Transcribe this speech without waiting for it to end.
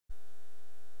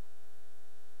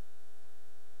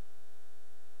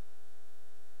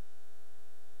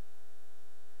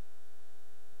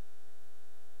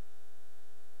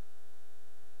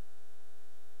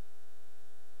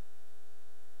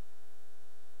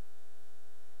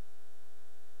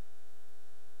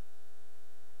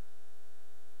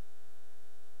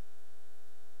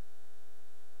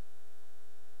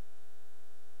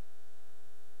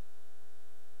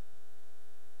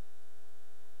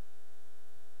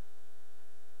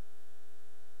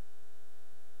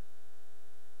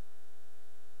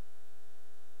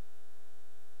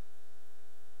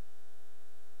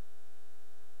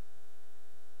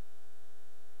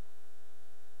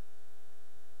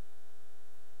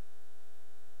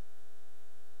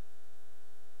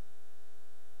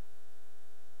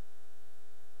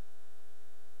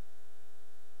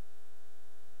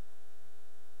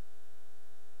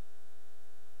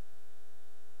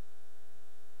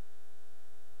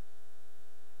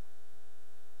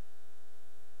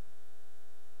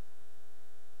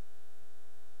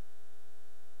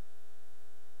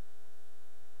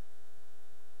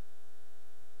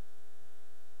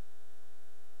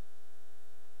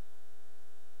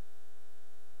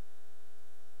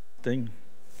Testing,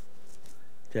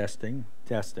 testing,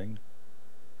 testing,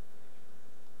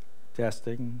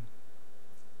 testing,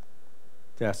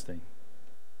 testing.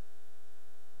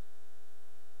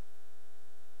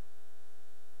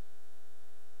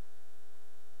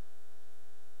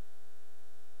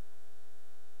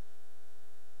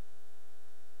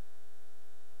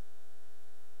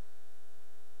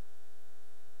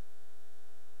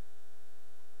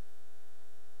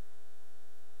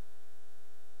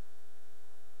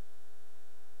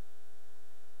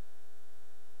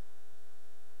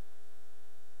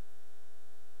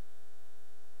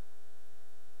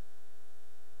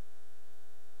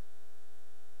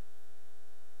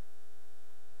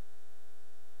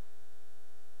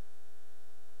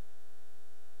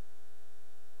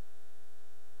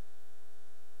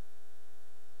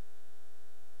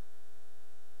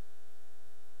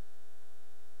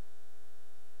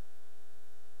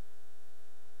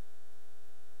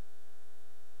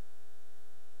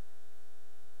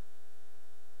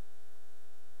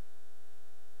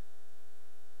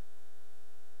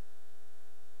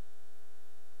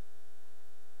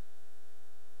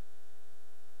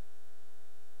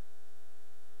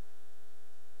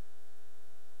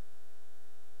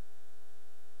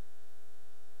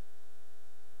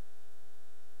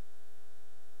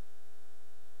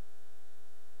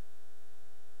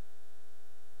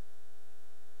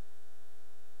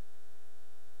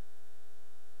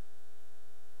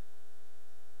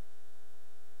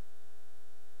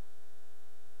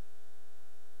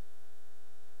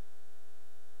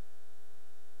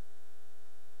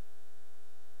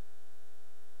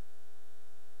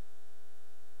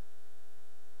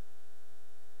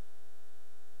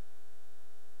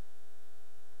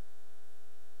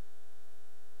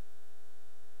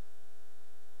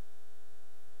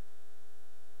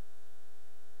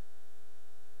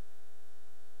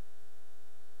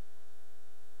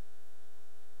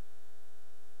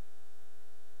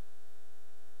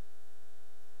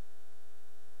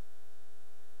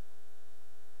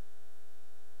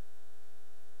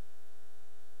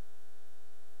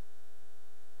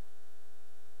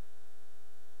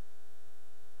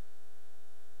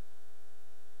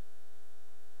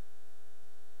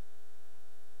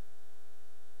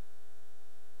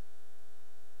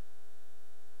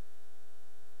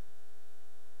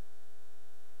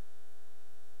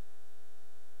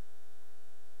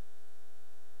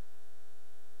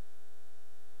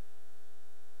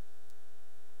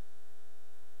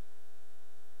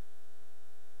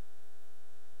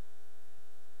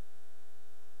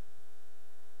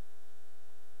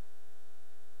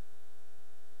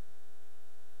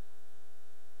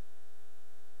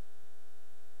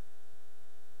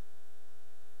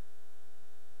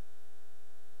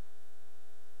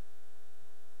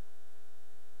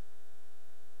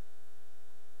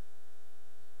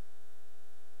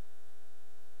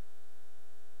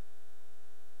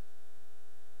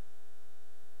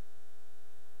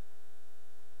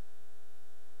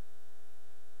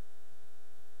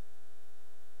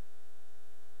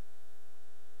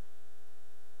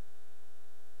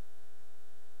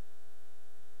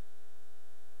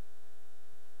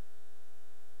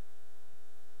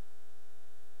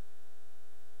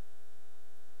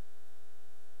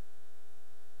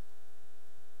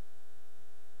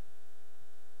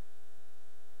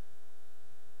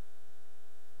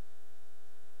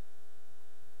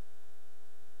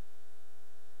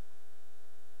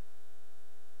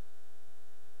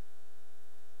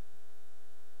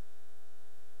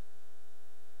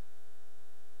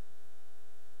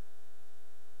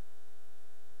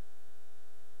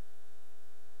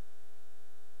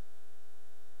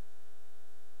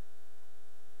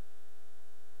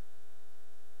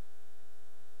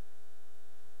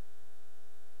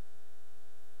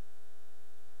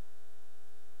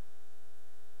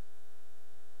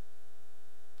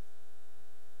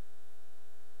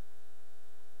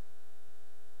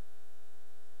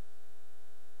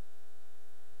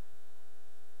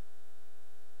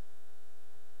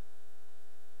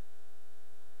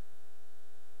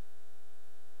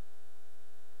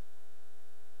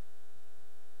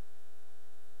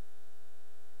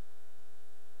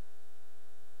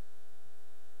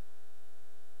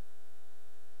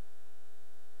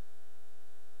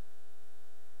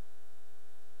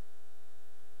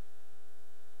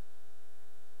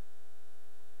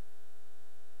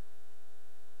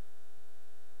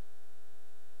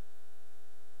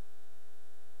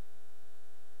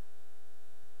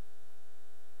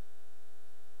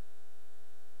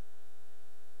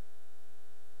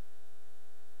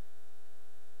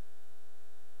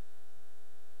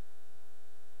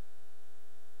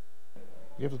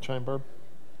 You have the chime, Barb?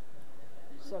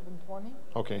 7:20.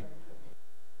 Okay.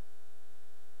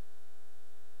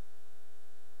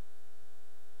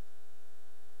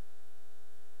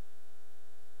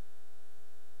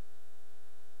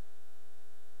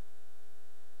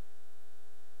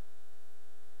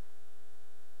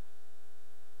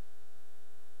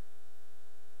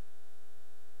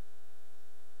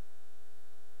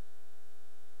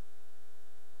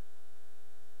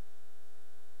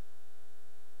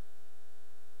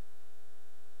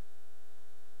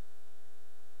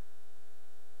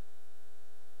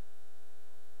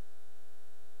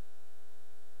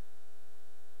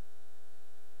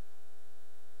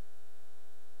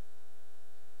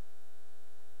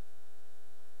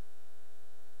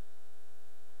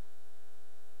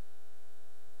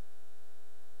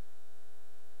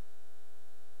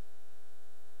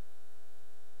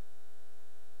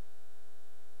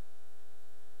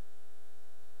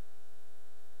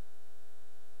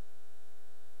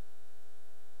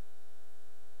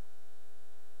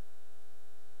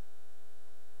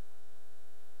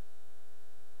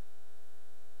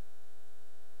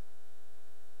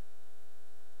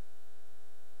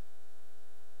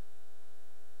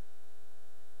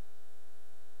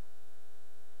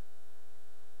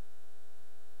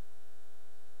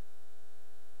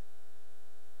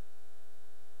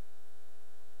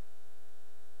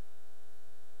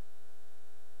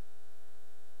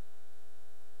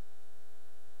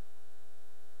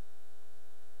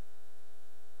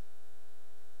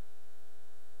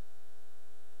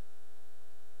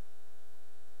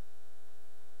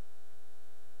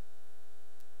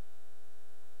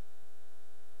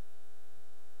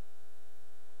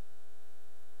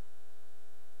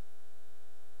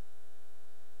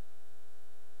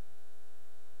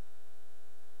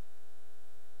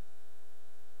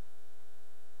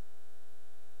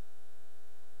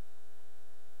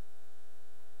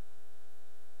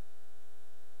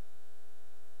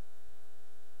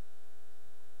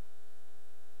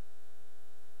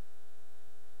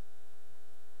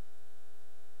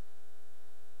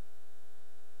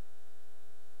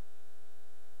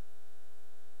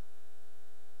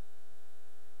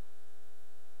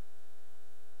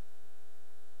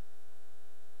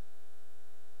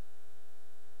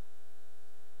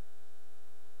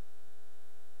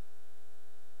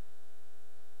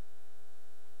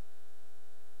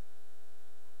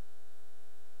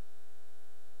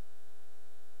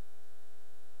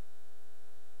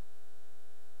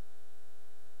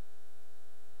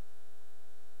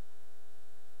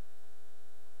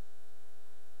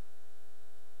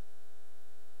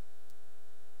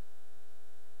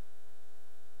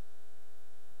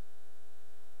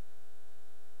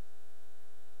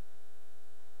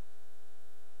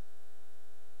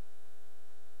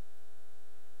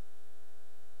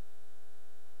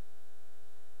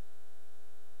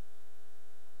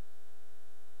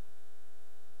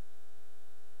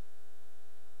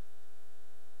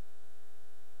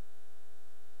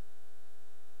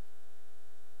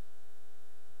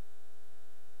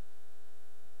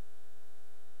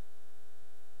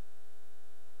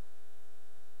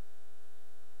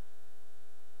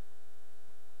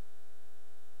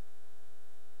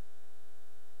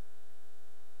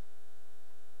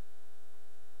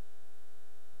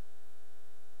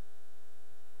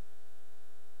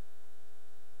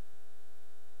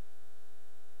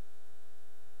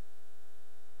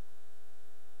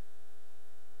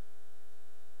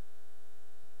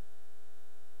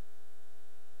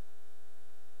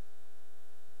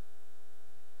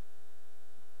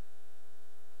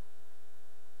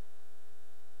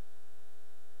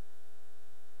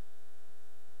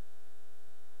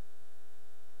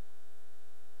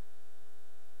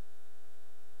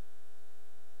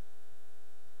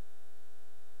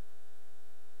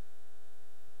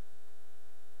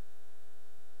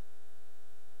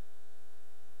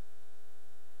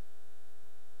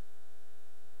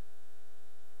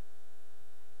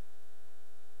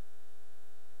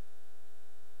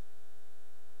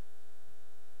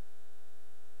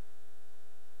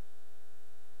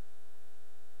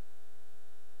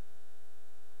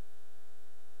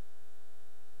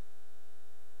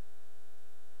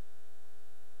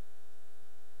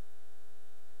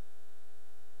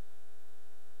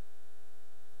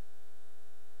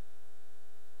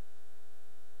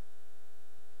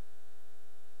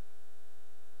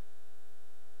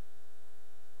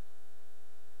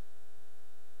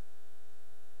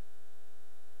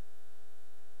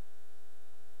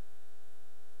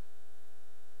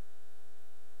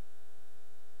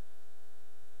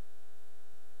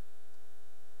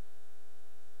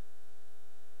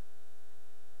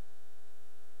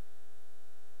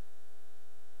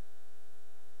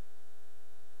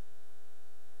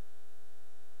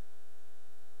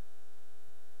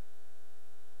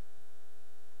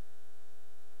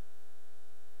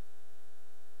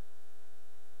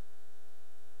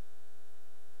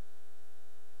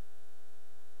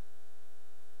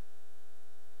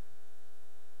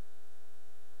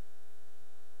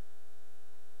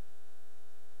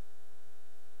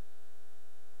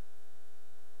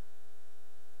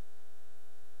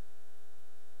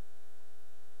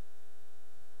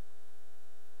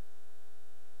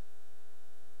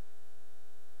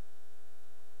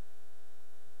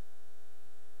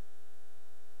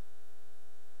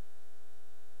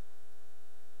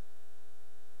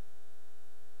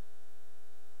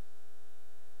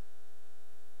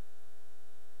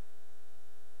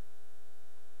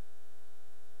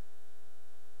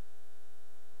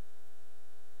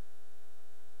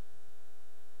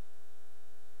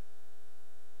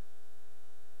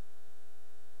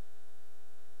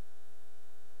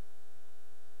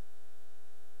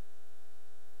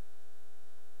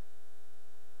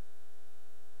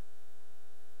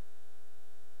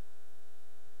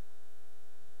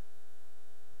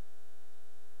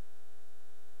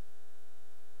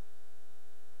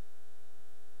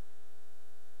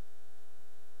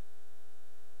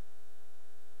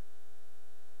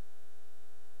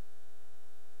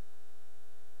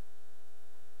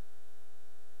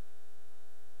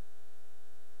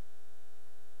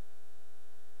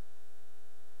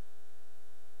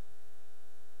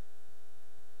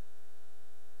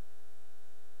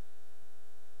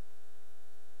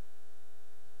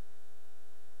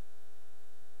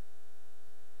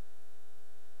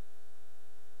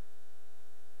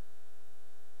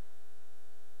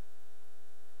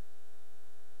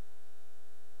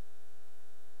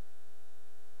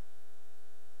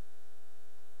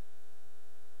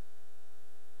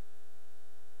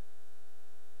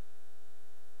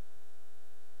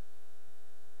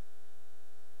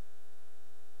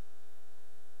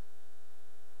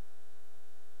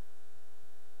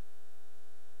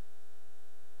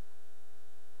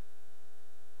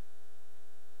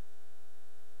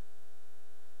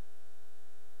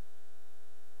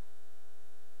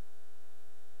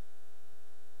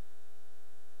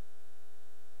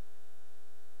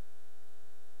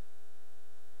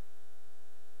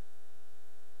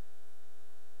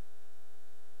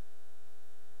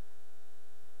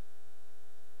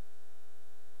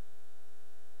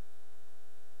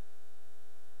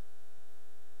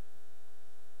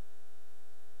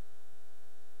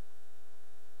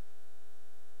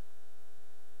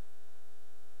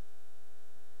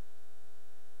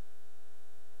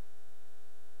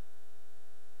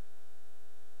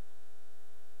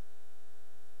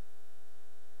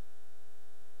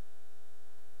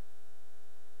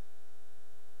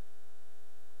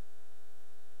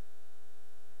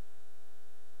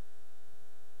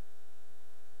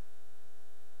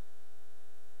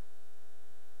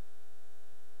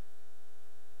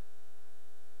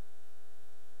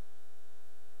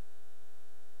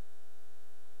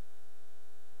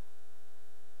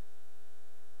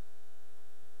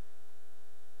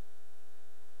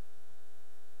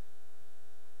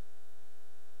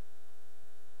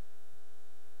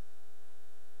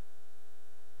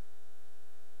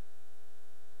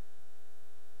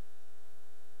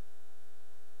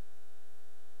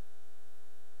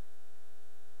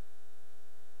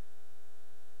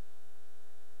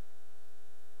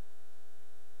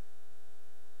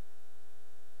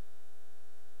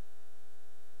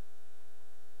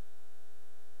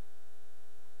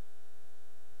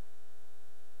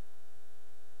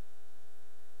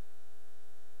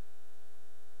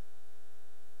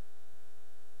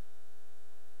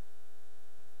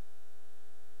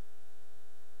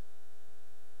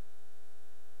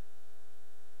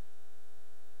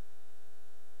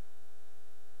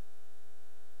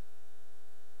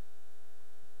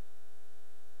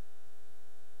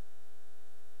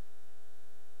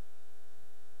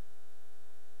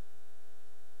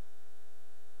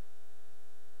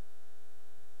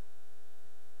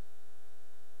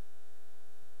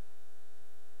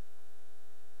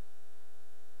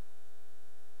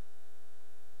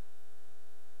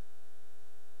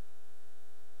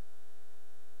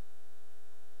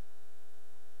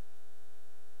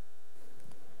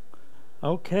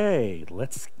 Okay,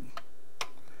 let's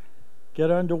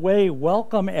get underway.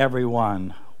 Welcome,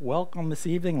 everyone. Welcome this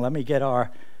evening. Let me get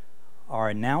our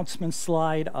announcement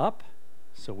slide up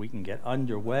so we can get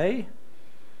underway.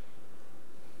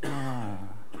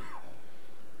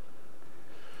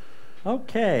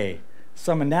 Okay,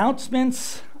 some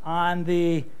announcements on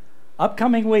the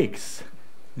upcoming weeks.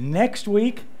 Next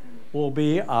week will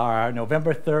be our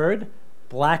November 3rd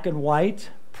black and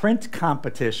white print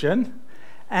competition.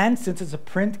 And since it's a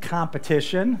print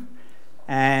competition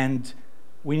and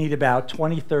we need about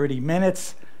 20-30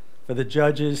 minutes for the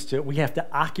judges we have to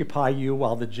occupy you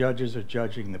while the judges are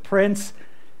judging the prints.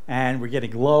 And we're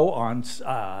getting low on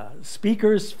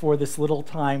speakers for this little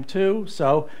time too.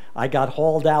 So I got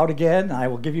hauled out again. I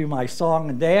will give you my song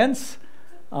and dance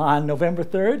on November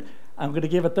 3rd. I'm going to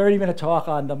give a 30-minute talk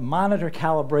on the monitor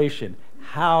calibration,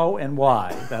 how and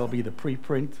why. That'll be the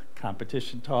pre-print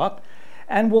competition talk.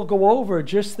 And we'll go over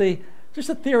just a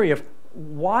theory of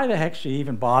why the heck should you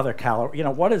even bother calibrating? You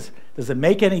know, does it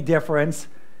make any difference?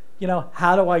 You know,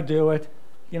 how do I do it?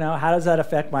 You know, how does that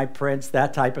affect my prints?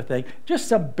 That type of thing. Just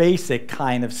some basic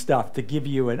kind of stuff to give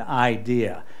you an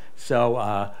idea.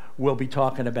 So we'll be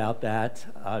talking about that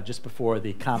just before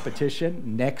the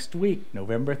competition next week,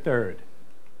 November 3rd.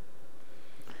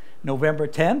 November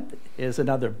 10th is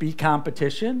another B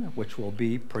competition, which will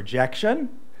be projection.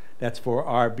 That's for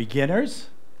our beginners.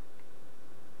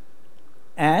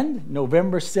 And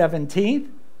November 17th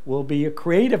will be a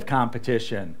creative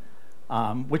competition,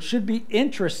 which should be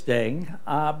interesting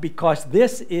because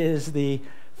this is the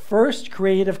first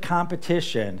creative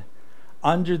competition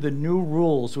under the new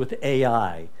rules with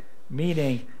AI,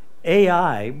 meaning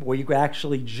AI, where you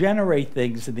actually generate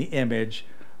things in the image,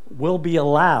 will be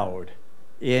allowed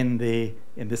in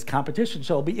this competition.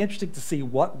 So it'll be interesting to see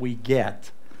what we get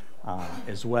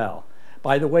as well.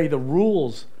 By the way, the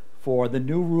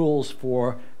new rules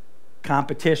for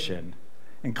competition,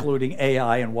 including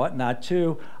AI and whatnot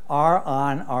too, are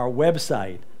on our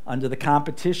website under the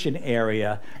competition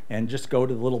area, and just go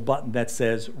to the little button that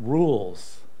says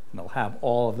rules, and they'll have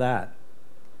all of that.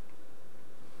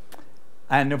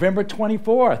 And November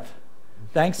 24th,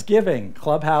 Thanksgiving,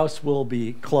 Clubhouse will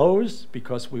be closed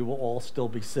because we will all still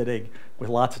be sitting with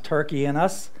lots of turkey in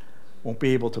us. Won't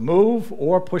be able to move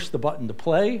or push the button to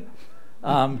play.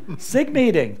 SIG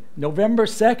meeting, November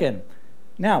 2nd.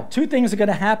 Now, two things are going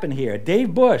to happen here.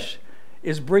 Dave Bush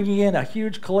is bringing in a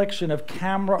huge collection of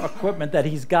camera equipment that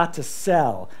he's got to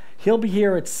sell. He'll be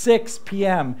here at 6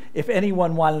 p.m. if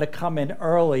anyone wanted to come in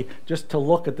early just to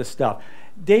look at the stuff.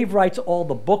 Dave writes all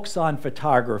the books on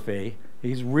photography.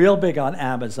 He's real big on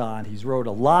Amazon. He's wrote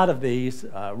a lot of these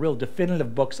real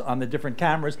definitive books on the different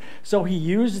cameras. So he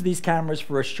uses these cameras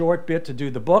for a short bit to do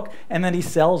the book, and then he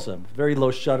sells them. Very low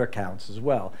shutter counts as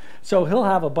well. So he'll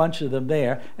have a bunch of them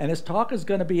there, and his talk is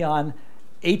going to be on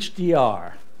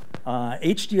HDR.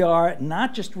 HDR,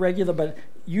 not just regular, but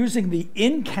using the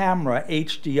in-camera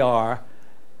HDR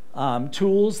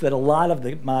tools that a lot of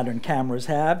the modern cameras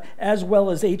have, as well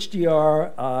as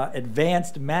HDR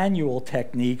advanced manual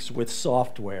techniques with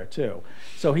software too.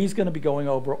 So he's going to be going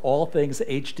over all things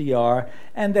HDR,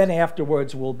 and then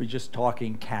afterwards we'll be just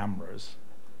talking cameras.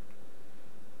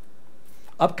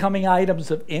 Upcoming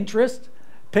items of interest: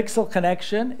 Pixel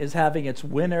Connection is having its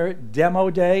winter demo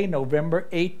day November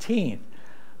 18th.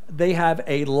 They have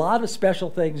a lot of special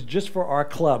things just for our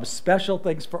club, special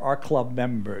things for our club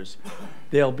members.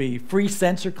 There'll be free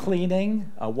sensor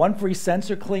cleaning, one free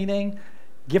sensor cleaning,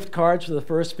 gift cards for the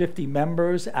first 50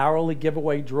 members, hourly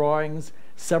giveaway drawings,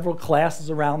 several classes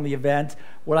around the event.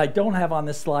 What I don't have on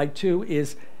this slide too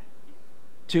is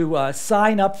to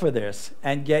sign up for this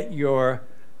and get your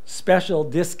special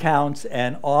discounts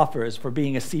and offers for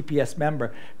being a CPS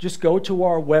member. Just go to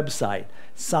our website,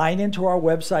 sign into our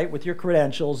website with your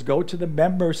credentials, go to the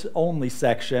members only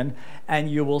section, and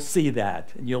you will see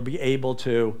that. And you'll be able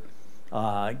to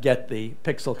get the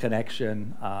Pixel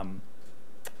Connection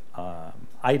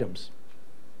items.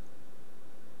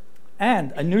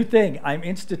 And a new thing I'm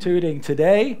instituting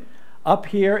today, up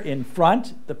here in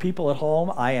front, the people at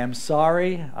home, I am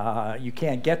sorry, you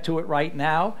can't get to it right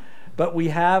now, but we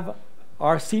have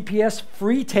our CPS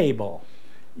free table.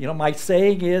 You know, my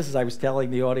saying is, as I was telling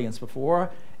the audience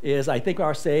before, is I think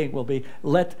our saying will be,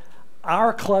 let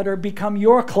our clutter become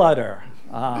your clutter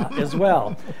as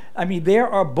well. I mean, there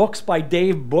are books by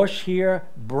Dave Bush here,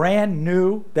 brand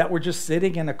new, that were just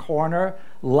sitting in a corner,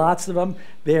 lots of them.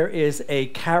 There is a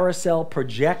carousel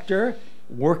projector,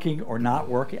 working or not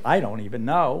working, I don't even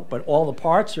know, but all the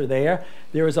parts are there.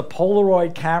 There is a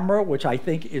Polaroid camera, which I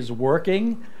think is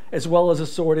working, as well as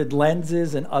assorted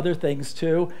lenses and other things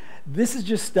too. This is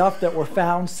just stuff that were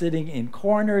found sitting in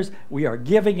corners. We are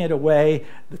giving it away.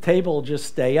 The table will just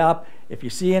stay up. If you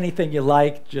see anything you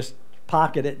like, just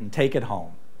pocket it and take it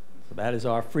home. So that is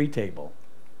our free table.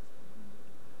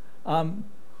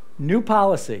 New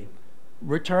policy,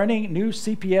 new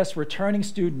CPS returning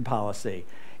student policy.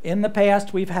 In the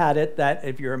past, we've had it that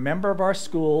if you're a member of our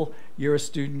school, you're a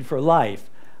student for life.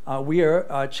 We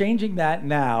are changing that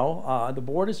now. The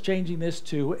board is changing this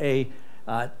to a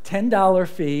 $10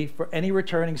 fee for any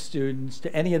returning students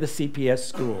to any of the CPS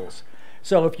schools.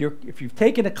 So if you've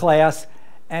taken a class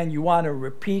and you want to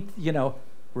repeat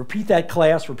that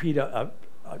class, repeat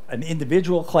an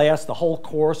individual class, the whole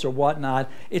course or whatnot,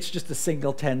 it's just a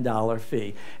single $10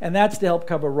 fee. And that's to help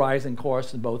cover rising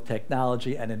costs in both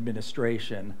technology and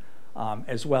administration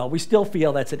as well. We still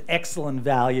feel that's an excellent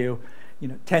value.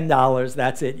 $10,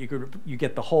 that's it. You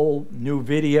get the whole new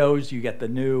videos, you get the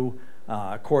new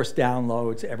course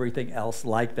downloads, everything else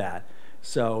like that.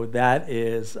 So that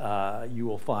is, you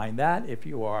will find that if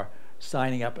you are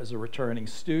signing up as a returning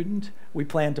student. We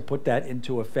plan to put that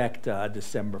into effect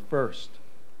December 1st.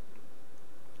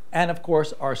 And of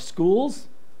course, our schools,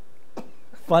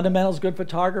 Fundamentals Good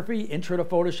Photography, Intro to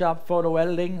Photoshop Photo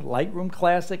Editing, Lightroom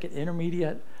Classic, and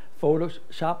Intermediate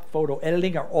Photoshop Photo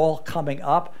Editing are all coming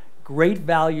up. Great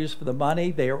values for the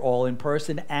money. They are all in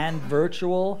person and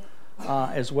virtual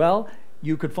as well.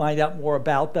 You could find out more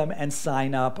about them and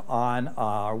sign up on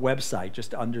our website,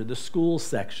 just under the schools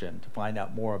section, to find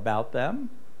out more about them.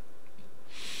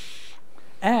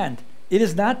 And it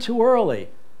is not too early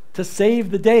to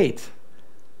save the date.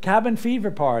 Cabin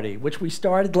Fever Party, which we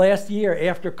started last year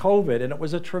after COVID, and it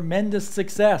was a tremendous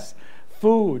success.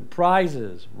 Food,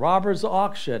 prizes, robbers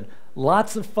auction,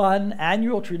 lots of fun,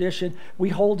 annual tradition. We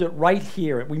hold it right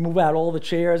here. We move out all the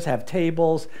chairs, have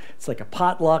tables. It's like a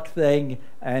potluck thing,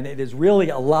 and it is really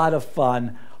a lot of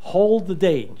fun. Hold the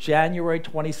date, January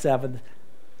 27th,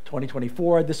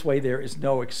 2024. This way there is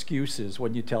no excuses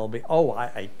when you tell me, oh,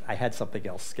 I had something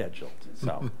else scheduled.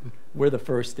 So we're the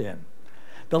first in.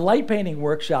 The light painting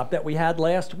workshop that we had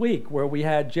last week, where we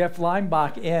had Jeff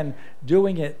Leimbach in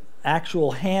doing it,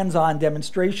 actual hands-on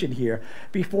demonstration here.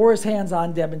 Before his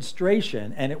hands-on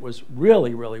demonstration, and it was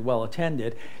really, really well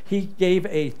attended, he gave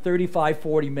a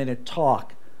 40-minute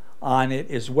talk on it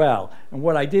as well. And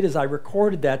what I did is I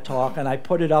recorded that talk and I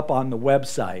put it up on the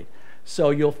website.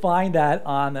 So you'll find that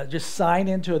on, just sign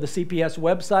into the CPS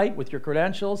website with your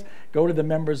credentials, go to the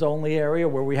members only area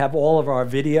where we have all of our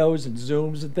videos and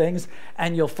Zooms and things,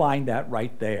 and you'll find that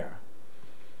right there.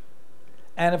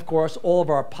 And of course, all of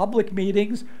our public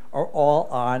meetings are all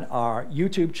on our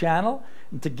YouTube channel.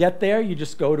 And to get there, you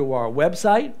just go to our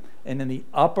website, and in the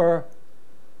upper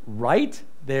right,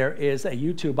 there is a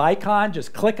YouTube icon.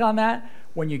 Just click on that.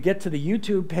 When you get to the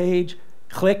YouTube page,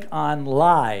 click on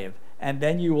Live, and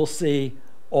then you will see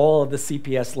all of the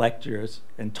CPS lectures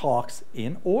and talks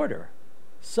in order.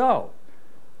 So,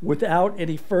 without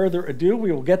any further ado,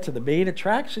 we will get to the main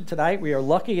attraction tonight. We are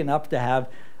lucky enough to have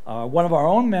one of our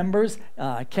own members,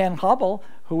 Ken Hubal,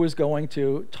 who is going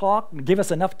to talk and give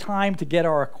us enough time to get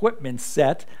our equipment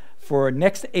set for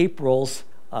next April's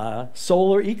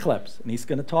solar eclipse. And he's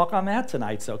going to talk on that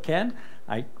tonight. So Ken,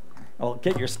 I'll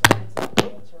get your turn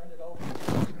it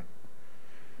over.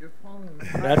 Your phone.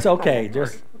 That's okay.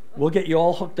 Just we'll get you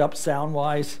all hooked up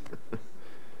sound-wise.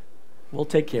 We'll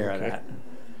take care of that.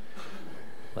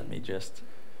 Let me just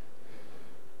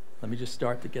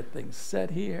start to get things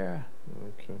set here.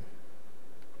 Okay.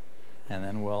 And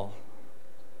then we'll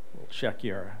check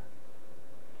your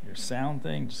sound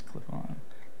thing. Just click on.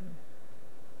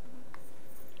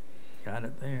 Got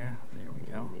it there. There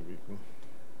we go. Maybe you can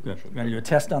Good. We're going to do a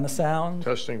test on the sound.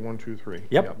 testing 1, 2, 3.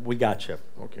 Yep, we got you.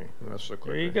 Okay, that's the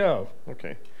clicker. There you go.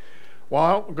 Okay.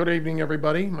 Well, good evening,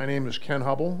 everybody. My name is Ken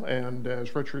Hubal, and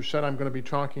as Richard said, I'm going to be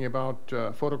talking about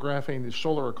photographing the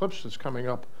solar eclipse that's coming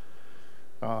up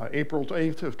April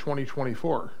 8th of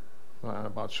 2024,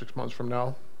 about 6 months from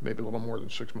now, maybe a little more than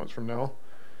 6 months from now.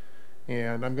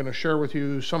 And I'm going to share with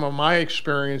you some of my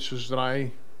experiences that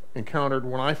I encountered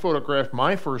when I photographed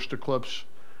my first eclipse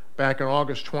back in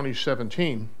August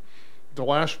 2017, the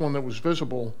last one that was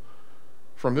visible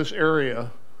from this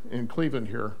area in Cleveland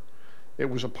here. It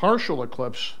was a partial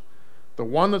eclipse. The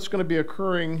one that's going to be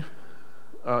occurring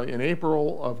in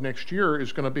April of next year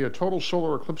is going to be a total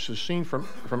solar eclipse as seen from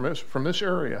this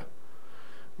area.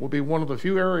 Will be one of the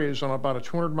few areas on about a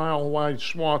 200-mile wide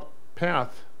swath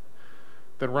path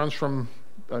that runs from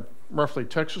roughly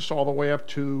Texas all the way up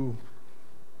to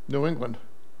New England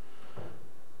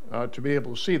to be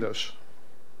able to see this.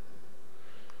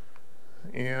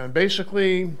 And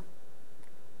basically,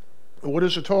 what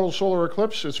is a total solar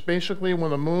eclipse? It's basically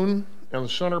when the moon and the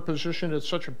sun are positioned at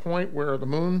such a point where the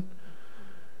moon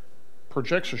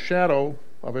projects a shadow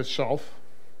of itself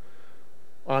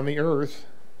on the Earth,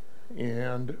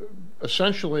 and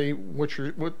essentially what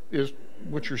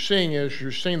you're seeing is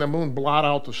you're seeing the moon blot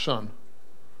out the sun.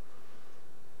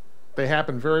 They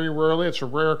happen very rarely. It's a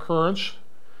rare occurrence.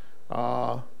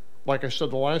 Like I said,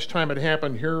 the last time it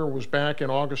happened here was back in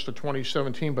August of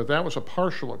 2017, but that was a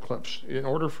partial eclipse. In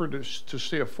order for to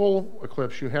see a full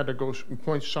eclipse, you had to go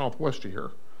point southwest of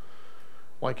here,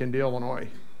 like in Illinois,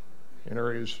 in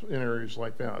areas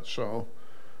like that. So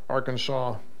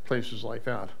Arkansas, places like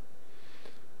that.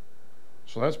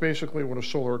 So that's basically what a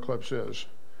solar eclipse is.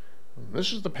 And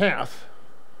this is the path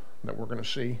that we're going to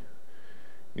see.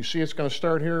 You see it's going to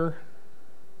start here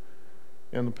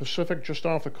in the Pacific, just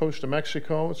off the coast of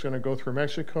Mexico. It's going to go through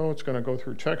Mexico. It's going to go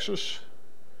through Texas,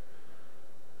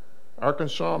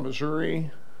 Arkansas,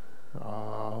 Missouri,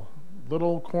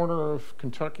 little corner of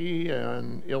Kentucky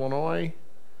and Illinois.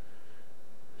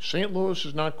 St. Louis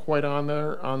is not quite on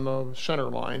there on the center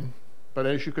line, but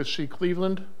as you can see,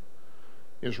 Cleveland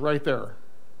is right there.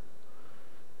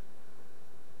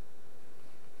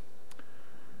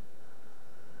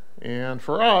 And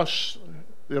for us,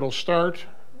 it'll start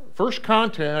first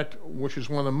contact, which is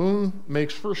when the moon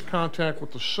makes first contact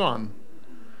with the sun,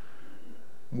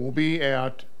 will be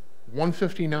at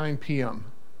 1:59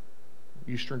 p.m.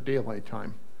 Eastern Daylight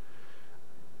Time.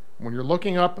 When you're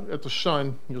looking up at the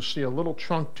sun, you'll see a little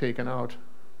chunk taken out.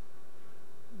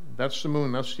 That's the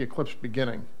moon. That's the eclipse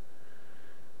beginning.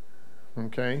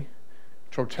 Okay?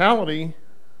 Totality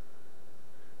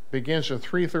begins at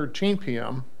 3:13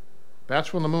 p.m.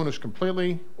 That's when the moon is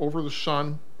completely over the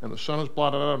sun, and the sun is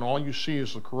blotted out, and all you see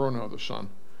is the corona of the sun,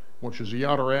 which is the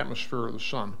outer atmosphere of the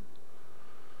sun.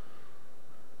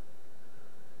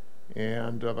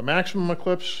 And the maximum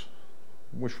eclipse,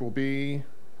 which will be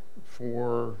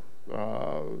for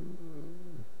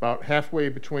about halfway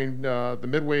between the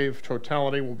midwave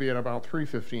totality, will be at about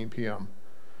 3:15 p.m.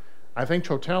 I think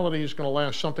totality is going to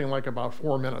last something like about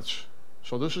 4 minutes.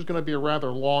 So this is going to be a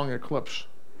rather long eclipse.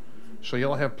 So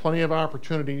you'll have plenty of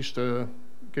opportunities to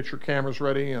get your cameras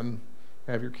ready and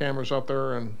have your cameras up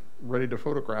there and ready to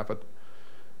photograph it.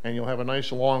 And you'll have a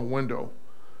nice long window.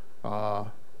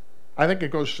 I think it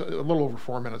goes a little over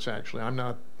 4 minutes, actually.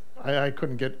 I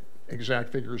couldn't get exact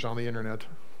figures on the internet.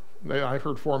 I've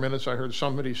heard 4 minutes. I heard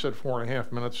somebody said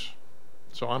 4.5 minutes.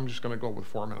 So I'm just going to go with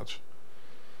 4 minutes.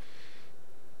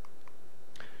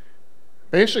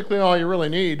 Basically, all you really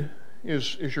need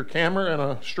is your camera and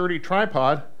a sturdy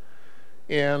tripod.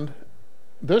 And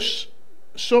this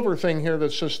silver thing here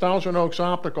that says Thousand Oaks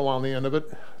Optical on the end of it,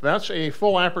 that's a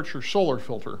full aperture solar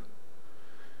filter.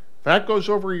 That goes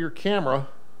over your camera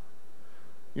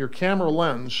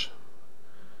lens.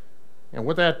 And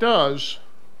what that does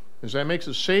is that makes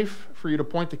it safe for you to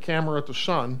point the camera at the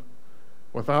sun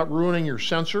without ruining your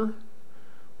sensor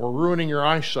or ruining your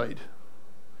eyesight.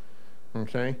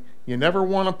 Okay? You never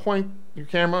want to point your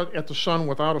camera at the sun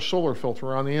without a solar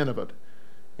filter on the end of it.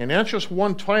 And that's just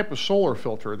one type of solar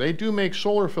filter. They do make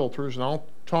solar filters, and I'll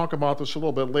talk about this a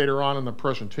little bit later on in the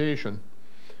presentation,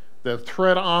 that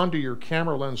thread onto your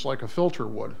camera lens like a filter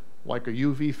would, like a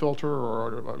UV filter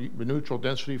or a neutral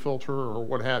density filter or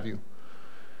what have you.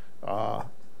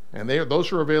 And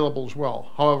those are available as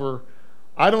well. However,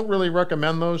 I don't really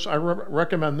recommend those. I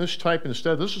recommend this type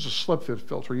instead. This is a slip fit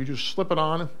filter. You just slip it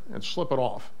on and slip it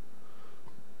off,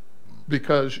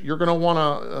 because you're going to want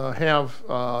to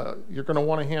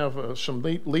have some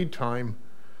lead time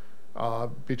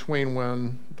between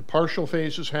when the partial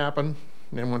phases happen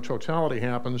and when totality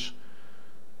happens,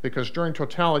 because during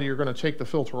totality you're going to take the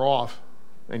filter off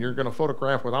and you're going to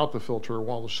photograph without the filter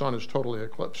while the sun is totally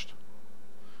eclipsed.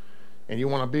 And you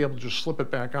want to be able to just slip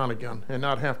it back on again and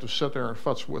not have to sit there and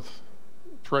futz with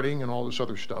threading and all this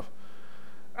other stuff.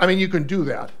 I mean, you can do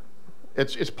that.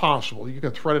 It's possible. You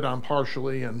can thread it on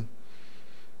partially and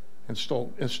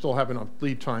still have enough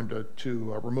lead time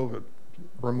to remove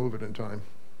it in time.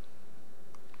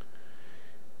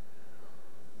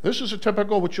 This is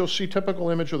what you'll see typical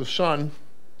image of the sun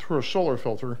through a solar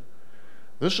filter.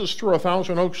 This is through a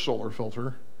Thousand Oaks solar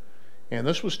filter, and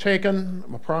this was taken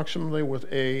approximately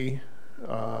with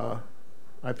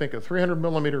I think a 300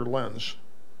 millimeter lens.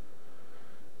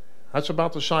 That's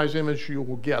about the size image you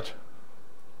will get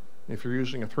if you're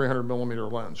using a 300 millimeter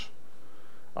lens.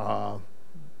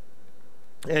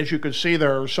 As you can see,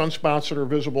 there are sunspots that are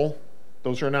visible.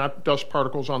 Those are not dust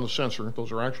particles on the sensor.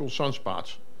 Those are actual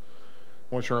sunspots,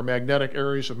 which are magnetic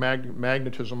areas of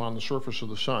magnetism on the surface of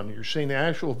the sun. You're seeing the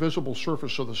actual visible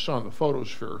surface of the sun, the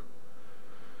photosphere.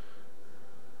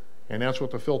 And that's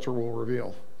what the filter will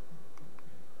reveal.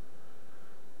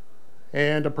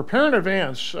 And to prepare in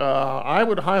advance, I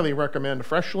would highly recommend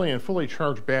freshly and fully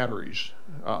charged batteries.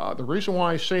 The reason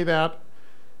why I say that,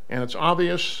 and it's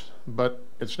obvious, but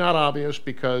it's not obvious,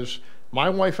 because my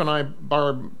wife and I,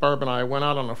 Barb and I, went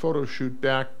out on a photo shoot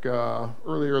back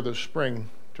earlier this spring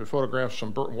to photograph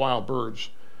some wild birds.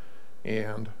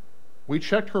 And we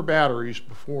checked her batteries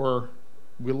before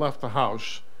we left the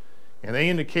house, and they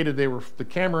indicated the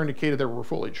camera indicated they were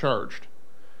fully charged.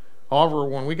 However,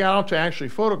 when we got out to actually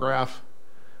photograph,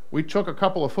 we took a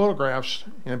couple of photographs,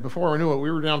 and before I knew it, we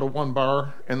were down to 1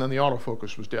 bar, and then the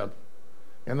autofocus was dead.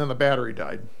 And then the battery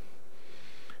died.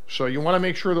 So you want to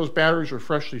make sure those batteries are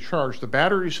freshly charged. The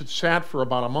batteries had sat for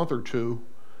about a month or 2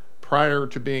 prior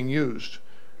to being used.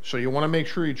 So you want to make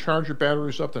sure you charge your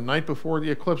batteries up the night before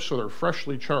the eclipse so they're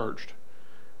freshly charged.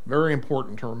 Very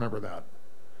important to remember that.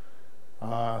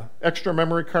 Extra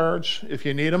memory cards if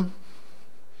you need them.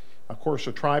 Of course,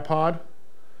 a tripod.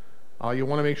 You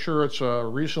want to make sure it's a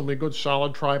reasonably good,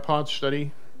 solid tripod,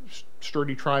 sturdy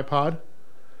tripod.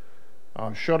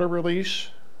 Shutter release,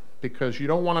 because you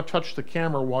don't want to touch the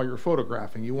camera while you're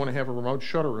photographing. You want to have a remote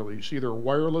shutter release, either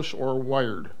wireless or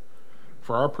wired.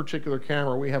 For our particular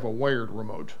camera, we have a wired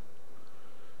remote.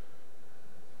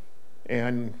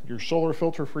 And your solar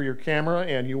filter for your camera,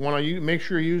 and you want to make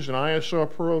sure you use an ISO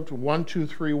approved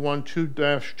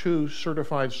 12312-2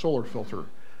 certified solar filter.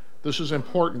 This is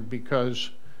important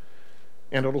because,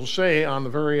 and it'll say on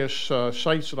the various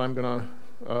websites that I'm going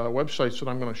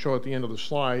to show at the end of the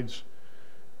slides,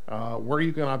 where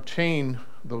you can obtain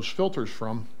those filters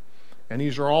from. And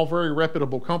these are all very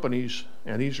reputable companies,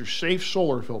 and these are safe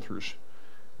solar filters,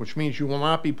 which means you will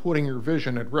not be putting your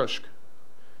vision at risk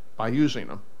by using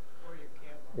them.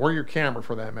 Or your camera,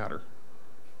 for that matter.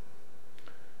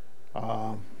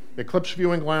 Eclipse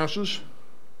viewing glasses.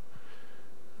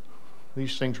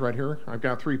 These things right here. I've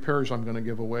got 3 pairs I'm going to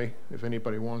give away if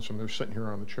anybody wants them. They're sitting here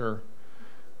on the chair.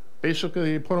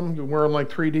 Basically, you wear them like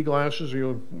 3D glasses,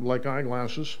 like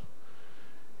eyeglasses,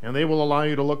 and they will allow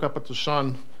you to look up at the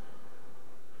sun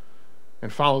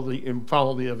and follow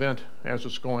the event as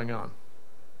it's going on.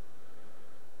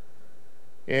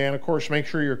 And of course, make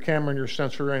sure your camera and your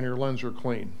sensor and your lens are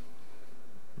clean.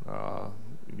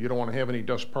 You don't want to have any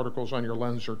dust particles on your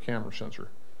lens or camera sensor.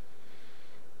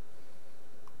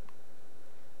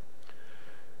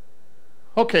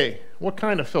 Okay, what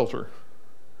kind of filter?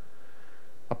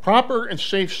 A proper and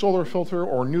safe solar filter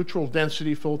or neutral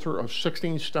density filter of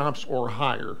 16 stops or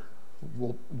higher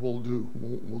will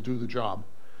do the job.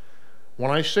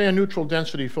 When I say a neutral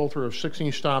density filter of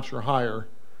 16 stops or higher,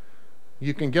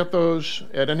 you can get those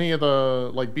at any of the,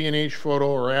 like B&H Photo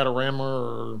or Adorama,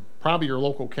 or probably your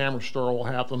local camera store will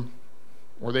have them,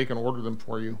 or they can order them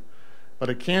for you. But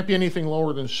it can't be anything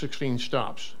lower than 16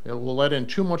 stops. It will let in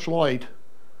too much light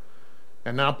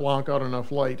and not block out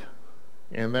enough light,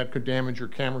 and that could damage your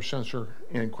camera sensor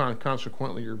and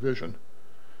consequently your vision.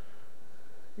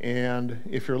 And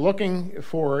if you're looking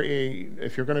for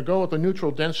if you're going to go with a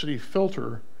neutral density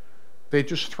filter, they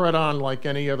just thread on like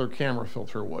any other camera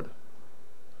filter would.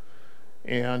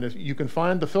 And if you can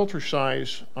find the filter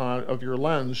size of your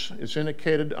lens, it's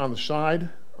indicated on the side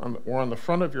or on the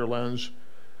front of your lens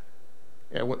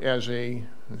as a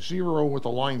 0 with a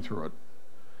line through it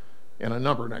and a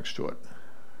number next to it.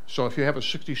 So if you have a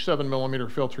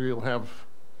 67mm filter, you'll have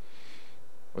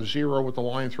a 0 with a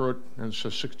line through it, and it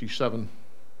says 67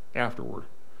 afterward,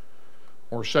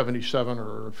 or 77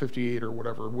 or 58 or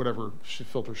whatever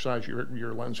filter size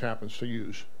your lens happens to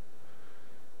use.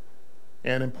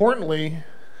 And importantly,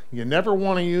 you never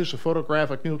want to use a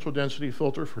photographic neutral density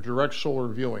filter for direct solar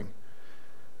viewing.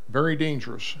 Very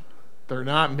dangerous. They're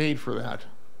not made for that.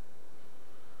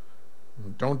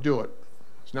 Don't do it.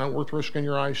 It's not worth risking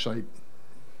your eyesight.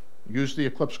 Use the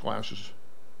Eclipse glasses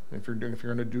if you're going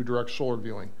to do direct solar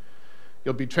viewing.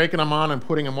 You'll be taking them on and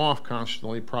putting them off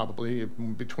constantly, probably,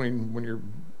 between when you're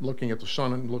looking at the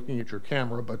sun and looking at your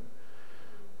camera, but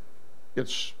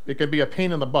it can be a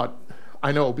pain in the butt.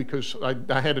 I know, because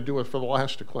I had to do it for the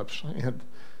last eclipse, and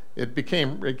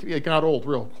it got old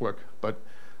real quick. But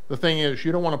the thing is,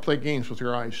 you don't want to play games with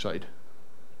your eyesight.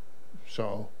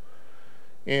 So,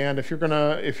 and if you're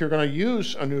gonna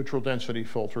use a neutral density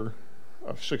filter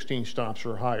of 16 stops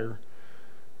or higher,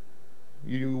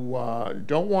 you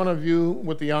don't want to view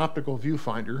with the optical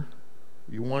viewfinder.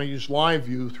 You want to use live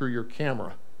view through your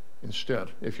camera instead,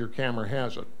 if your camera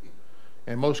has it.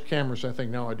 And most cameras, I think,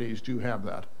 nowadays do have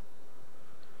that.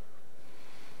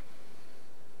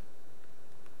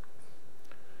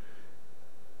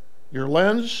 Your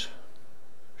lens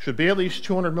should be at least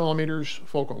 200 millimeters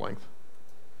focal length.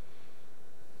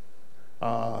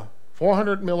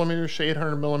 400 millimeters to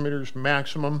 800 millimeters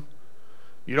maximum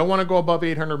You don't want to go above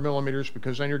 800 millimeters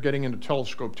because then you're getting into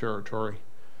telescope territory.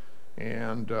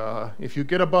 And if you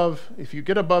get above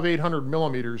 800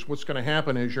 millimeters, what's going to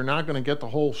happen is you're not going to get the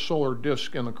whole solar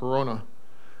disk in the corona.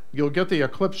 You'll get the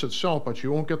eclipse itself, but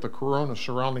you won't get the corona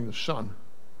surrounding the sun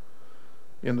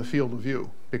in the field of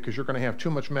view because you're going to have too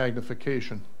much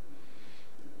magnification.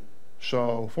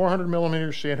 So 400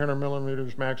 millimeters to 800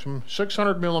 millimeters maximum.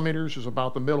 600 millimeters is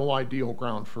about the middle ideal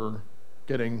ground for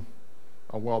getting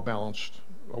a well-balanced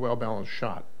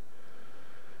shot.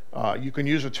 You can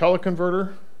use a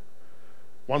teleconverter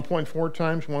 1.4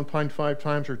 times, 1.5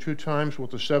 times, or 2 times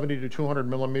with a 70 to 200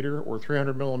 millimeter or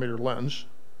 300 millimeter lens.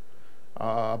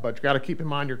 But you got to keep in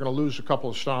mind you're going to lose a couple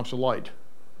of stops of light.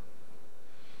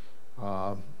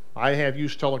 I have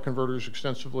used teleconverters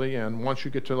extensively, and once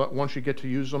you get to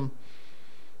use them,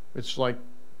 it's like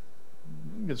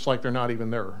they're not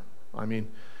even there. I mean,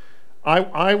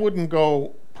 I wouldn't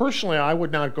go personally. I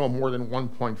would not go more than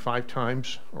 1.5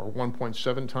 times or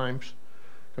 1.7 times,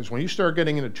 because when you start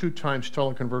getting into 2 times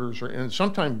teleconverters, and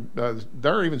sometimes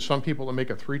there are even some people that make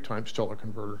a 3 times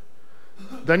teleconverter,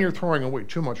 then you're throwing away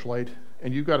too much light,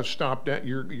 and you've got to stop that.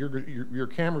 Your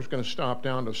camera's going to stop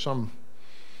down to something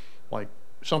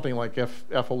like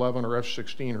f11 or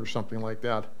f16 or something like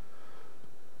that.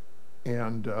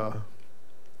 And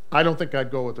I don't think I'd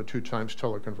go with a 2 times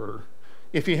teleconverter.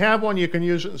 If you have one, you can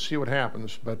use it and see what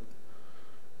happens, but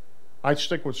I'd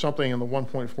stick with something in the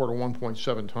 1.4 to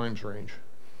 1.7 times range.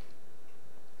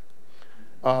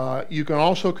 You can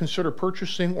also consider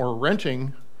purchasing or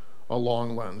renting a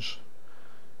long lens.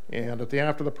 And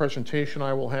after the presentation,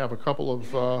 I will have a couple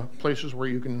of places where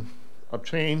you can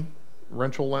obtain where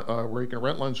you can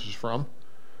rent lenses from.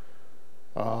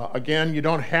 Again, you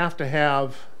don't have to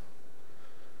have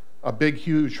a big,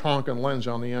 huge honking lens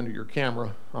on the end of your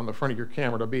camera, on the front of your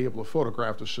camera, to be able to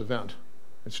photograph this event.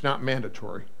 It's not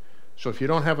mandatory. So if you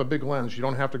don't have a big lens, you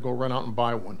don't have to go run out and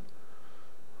buy one.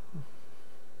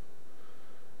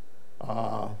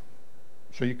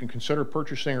 So you can consider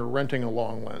purchasing or renting a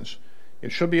long lens.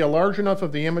 It should be a large enough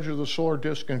of the image of the solar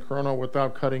disk and corona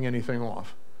without cutting anything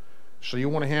off. So you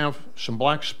want to have some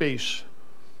black space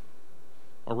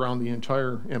around the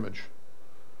entire image.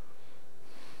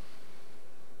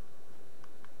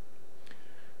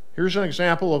 Here's an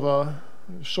example of a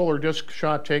solar disk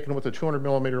shot taken with a 200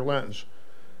 millimeter lens.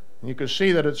 And you can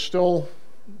see that it's still,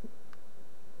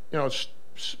 it's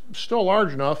still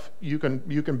large enough. You can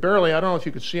barely, I don't know if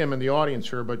you can see them in the audience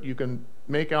here, but you can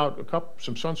make out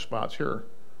some sunspots here.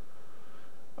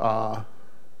 But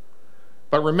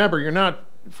remember, you're not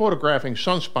photographing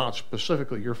sunspots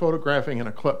specifically. You're photographing an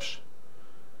eclipse.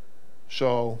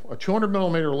 So a 200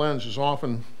 millimeter lens is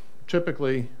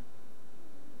typically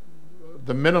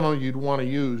the minimum you'd want to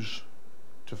use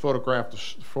to photograph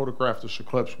this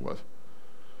eclipse with.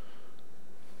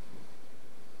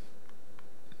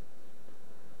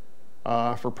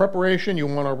 For preparation, you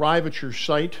want to arrive at your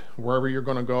site, wherever you're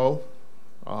going to go,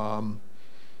 and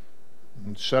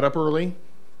set up early,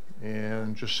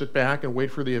 and just sit back and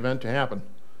wait for the event to happen.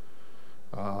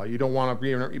 You don't want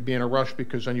to be in a rush,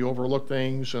 because then you overlook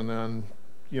things, and then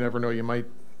you never know, you might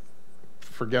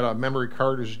forget a memory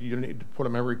card. You need to put a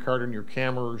memory card in your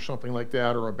camera or something like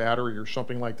that, or a battery or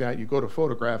something like that. You go to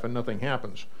photograph and nothing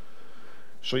happens.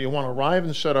 So you want to arrive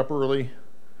and set up early.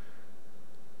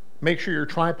 Make sure your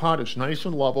tripod is nice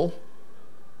and level.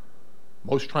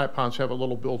 Most tripods have a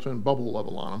little built-in bubble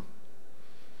level on them.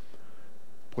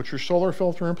 Put your solar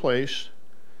filter in place,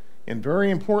 and very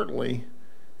importantly,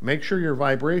 make sure your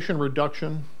vibration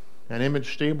reduction and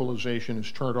image stabilization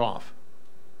is turned off.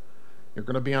 You're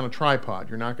going to be on a tripod.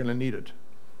 You're not going to need it.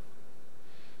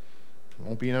 It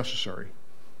won't be necessary.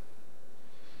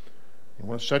 You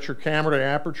want to set your camera to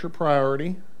aperture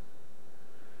priority,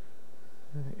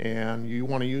 and you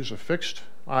want to use a fixed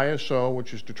ISO,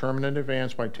 which is determined in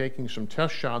advance by taking some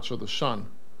test shots of the sun.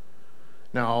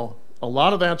 Now, a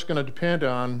lot of that's going to depend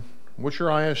on what your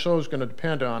ISO is going to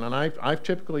depend on, and I've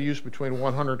typically used between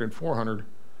 100 and 400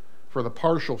 for the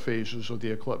partial phases of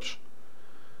the eclipse.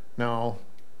 Now,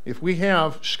 if we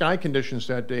have sky conditions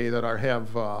that day that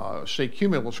have, say,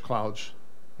 cumulus clouds,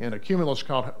 and a cumulus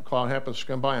cloud happens to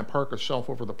come by and park itself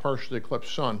over the partially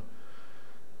eclipsed sun,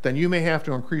 then you may have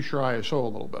to increase your ISO a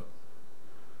little bit,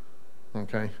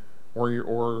 okay, or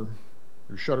your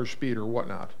shutter speed or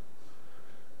whatnot.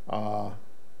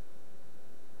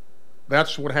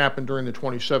 That's what happened during the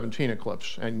 2017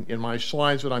 eclipse, and in my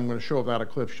slides that I'm going to show of that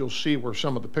eclipse, you'll see where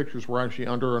some of the pictures were actually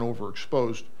under and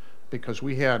overexposed, because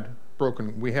we had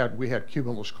broken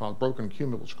cumulus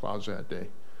clouds that day.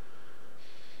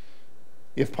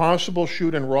 If possible,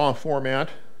 shoot in RAW format,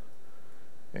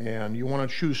 and you want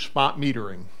to choose spot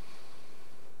metering.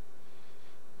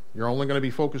 You're only going to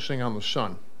be focusing on the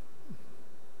sun.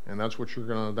 And that's what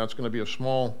that's going to be a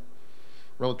small,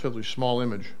 relatively small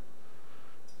image,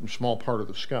 a small part of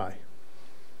the sky.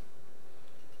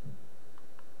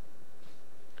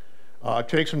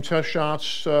 Take some test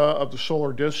shots of the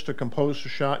solar disk to compose the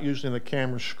shot using the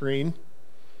camera screen.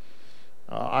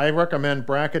 I recommend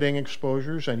bracketing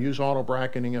exposures and use auto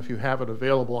bracketing if you have it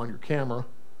available on your camera.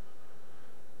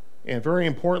 And very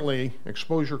importantly,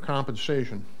 exposure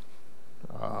compensation.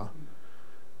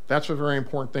 That's a very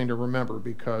important thing to remember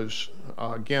because,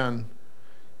 again,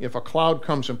 if a cloud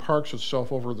comes and parks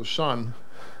itself over the sun,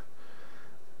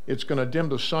 it's going to dim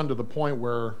the sun to the point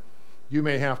where you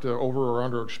may have to over or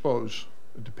underexpose,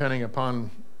 depending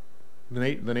upon the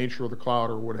nature of the cloud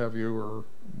or what have you, or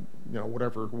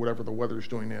whatever the weather's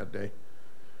doing that day.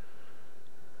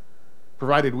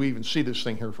 Provided we even see this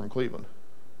thing here from Cleveland.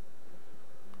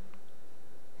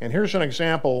 And here's an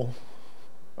example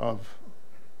of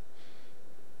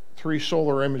 3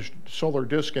 solar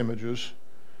disk images.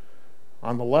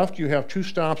 On the left, you have 2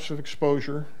 stops of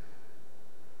exposure,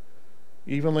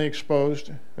 evenly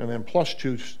exposed, and then plus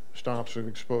 2 stops of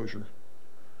exposure.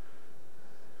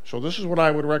 So this is what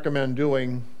I would recommend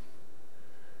doing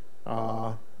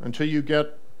until you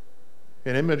get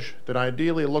an image that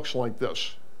ideally looks like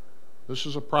this. This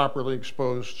is a properly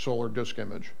exposed solar disk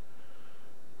image.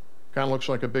 Kind of looks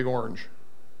like a big orange.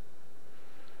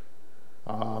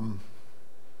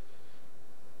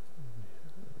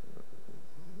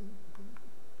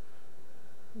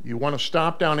 You want to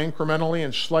stop down incrementally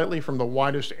and slightly from the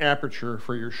widest aperture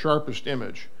for your sharpest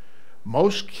image.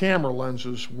 Most camera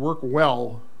lenses work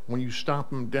well when you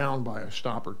stop them down by a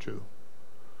stop or 2.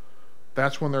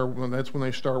 That's when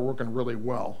they start working really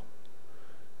well.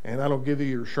 And that'll give you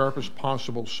your sharpest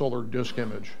possible solar disk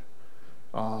image.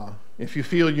 If you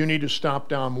feel you need to stop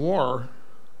down more,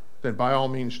 then by all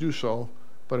means do so,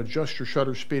 but adjust your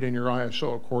shutter speed and your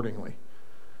ISO accordingly.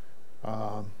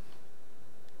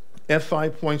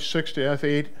 F5.6 to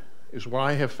F8 is what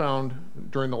I have found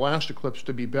during the last eclipse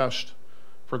to be best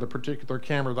for the particular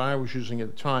camera that I was using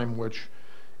at the time, which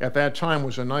at that time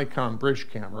was a Nikon bridge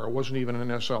camera. It wasn't even an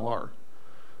SLR.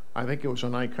 I think it was a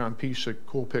Nikon P6,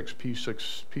 Coolpix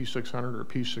P600 or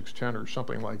P610 or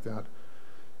something like that.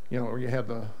 You know, you had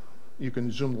you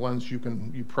can zoom the lens, you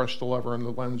press the lever and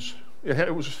the lens,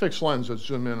 it was a fixed lens that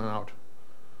zoomed in and out.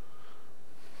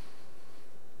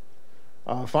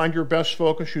 Find your best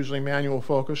focus, usually manual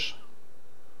focus.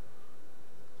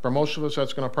 For most of us,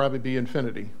 that's going to probably be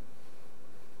infinity.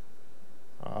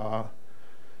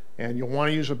 And you'll want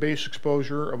to use a base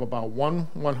exposure of about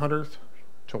 1/100th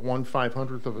to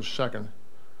 1/500th of a second.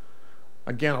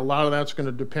 Again, a lot of that's going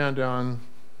to depend on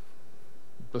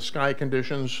the sky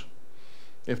conditions.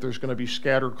 If there's going to be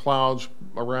scattered clouds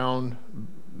around,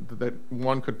 that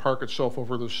one could park itself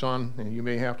over the sun, and you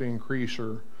may have to increase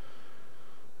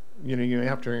you may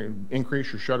have to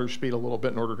increase your shutter speed a little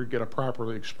bit in order to get a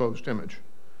properly exposed image.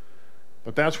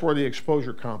 But that's where the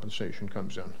exposure compensation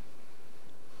comes in.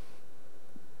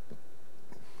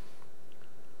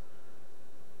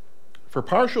 For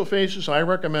partial phases, I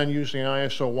recommend using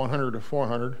ISO 100 to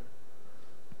 400.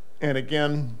 And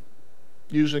again,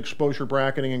 use exposure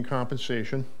bracketing and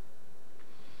compensation.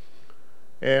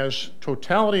 As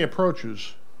totality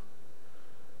approaches,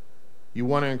 you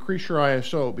want to increase your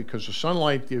ISO because the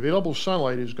sunlight, the available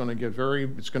sunlight is going to get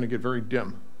very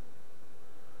dim.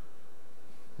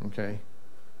 Okay?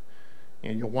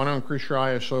 And you'll want to increase your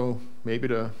ISO maybe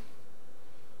to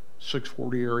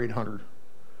 640 or 800.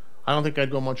 I don't think I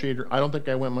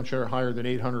went much higher than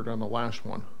 800 on the last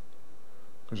one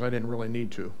because I didn't really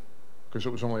need to, because it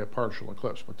was only a partial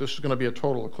eclipse. But this is going to be a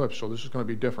total eclipse, so this is going to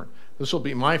be different. This will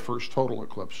be my first total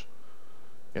eclipse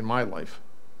in my life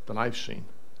that I've seen.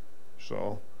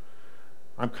 So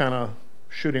I'm kind of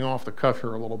shooting off the cuff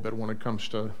here a little bit when it comes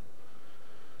to,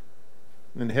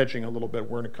 and hedging a little bit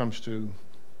when it comes to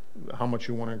how much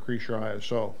you want to increase your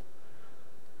ISO.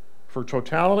 For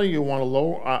totality, you want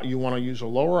to use a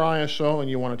lower ISO, and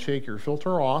you want to take your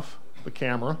filter off the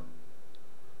camera,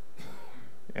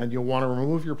 and you'll want to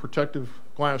remove your protective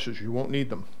glasses. You won't need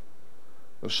them.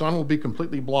 The sun will be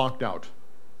completely blocked out.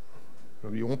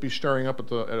 You won't be staring up at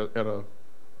a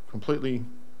completely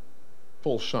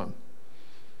full sun.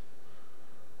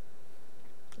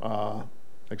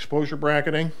 Exposure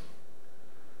bracketing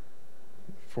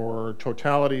for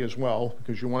totality as well,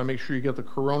 because you want to make sure you get the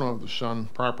corona of the sun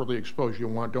properly exposed. You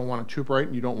don't want it too bright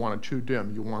and you don't want it too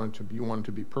dim. You want it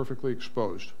to be perfectly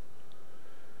exposed.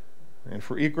 And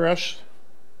for egress,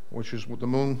 which is with the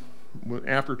moon,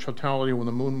 after totality, when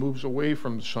the moon moves away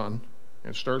from the sun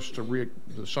and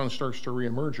the sun starts to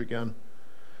reemerge again,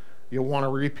 you'll want to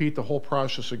repeat the whole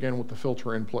process again with the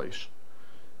filter in place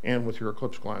and with your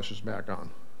Eclipse glasses back on.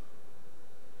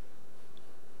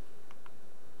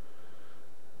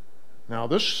 Now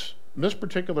this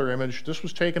particular image, this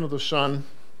was taken of the sun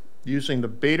using the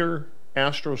Beta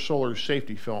Astro Solar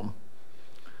safety film.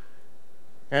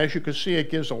 As you can see, it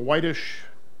gives a whitish,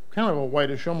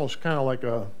 almost kind of like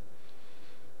a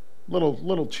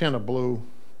little tint of blue,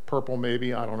 purple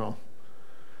maybe, I don't know.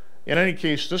 In any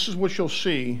case, this is what you'll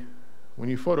see when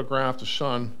you photograph the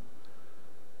sun,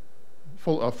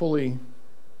 a fully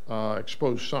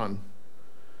exposed sun.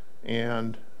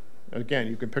 And again,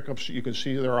 you can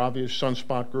see there are obvious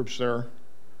sunspot groups there.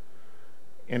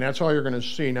 And that's all you're going to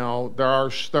see. Now, there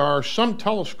are some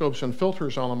telescopes and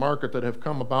filters on the market that have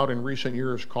come about in recent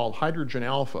years called hydrogen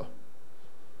alpha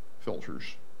filters.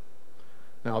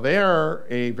 Now, they are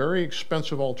a very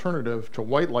expensive alternative to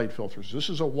white light filters. This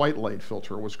is a white light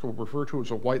filter, what's referred to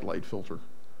as a white light filter.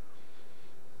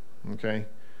 Okay?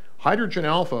 Hydrogen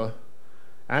alpha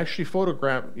actually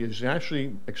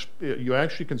you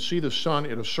actually can see the sun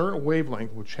at a certain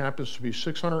wavelength, which happens to be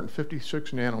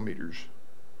 656 nanometers,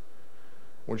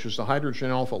 which is the hydrogen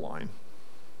alpha line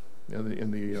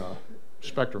in the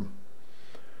spectrum.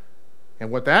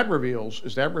 And what that reveals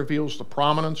is the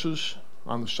prominences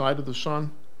on the side of the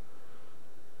sun,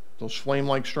 those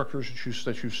flame-like structures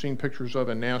that you've seen pictures of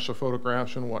in NASA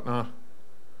photographs and whatnot.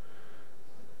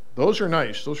 Those are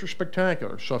nice. Those are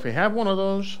spectacular. So if you have one of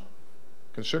those,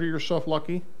 consider yourself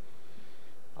lucky.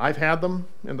 I've had them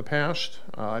in the past.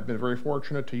 I've been very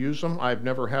fortunate to use them. I've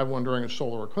never had one during a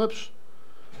solar eclipse.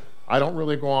 I don't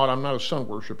really go out. I'm not a sun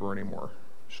worshiper anymore,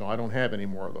 so I don't have any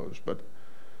more of those. But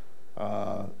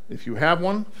if you have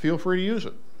one, feel free to use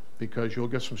it, because you'll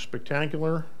get some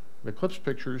spectacular eclipse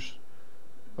pictures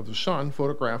of the sun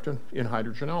photographed in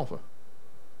hydrogen alpha.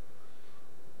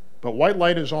 But white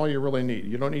light is all you really need.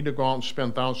 You don't need to go out and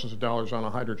spend thousands of dollars on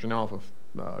a hydrogen alpha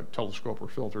telescope or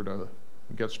filter to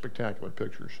get spectacular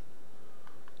pictures.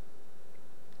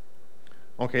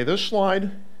 Okay, this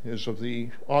slide is of the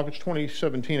August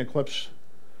 2017 eclipse.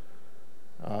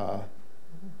 You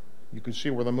can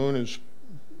see where the moon is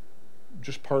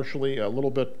just partially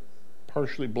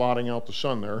blotting out the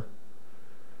sun there.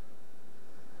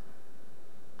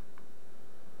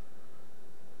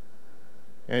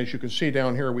 As you can see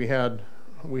down here, we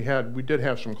did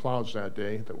have some clouds that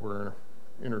day that were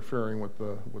interfering with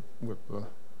the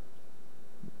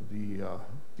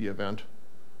event.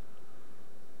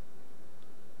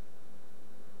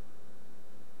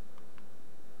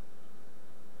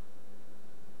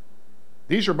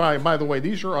 These are, by the way,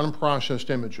 these are unprocessed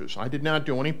images. I did not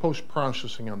do any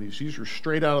post-processing on these. These are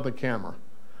straight out of the camera.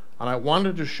 And I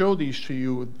wanted to show these to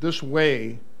you this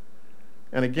way.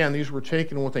 And again, these were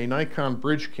taken with a Nikon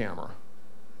bridge camera,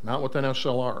 not with an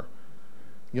SLR.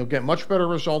 You'll get much better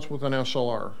results with an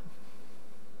SLR.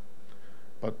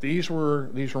 But these were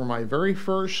my very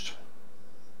first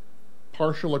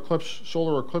partial eclipse,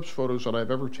 solar eclipse photos that I've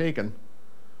ever taken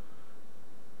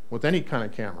with any kind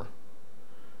of camera.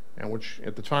 And which,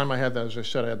 at the time I had that, as I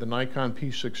said, I had the Nikon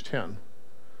P610.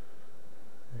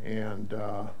 And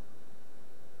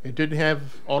it didn't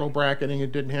have auto bracketing,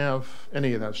 it didn't have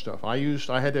any of that stuff. I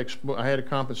had to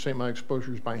compensate my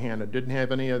exposures by hand. It didn't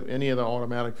have any of the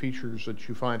automatic features that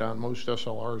you find on most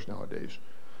SLRs nowadays.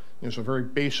 It's a very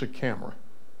basic camera.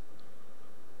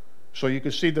 So you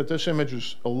can see that this image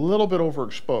is a little bit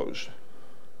overexposed.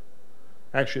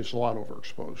 Actually, it's a lot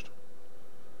overexposed.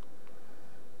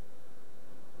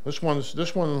 This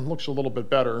one looks a little bit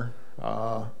better.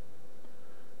 The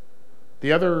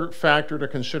other factor to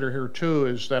consider here too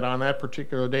is that on that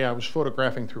particular day I was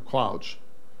photographing through clouds.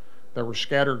 There were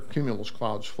scattered cumulus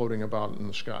clouds floating about in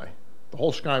the sky. The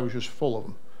whole sky was just full of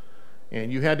them.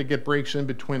 And you had to get breaks in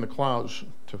between the clouds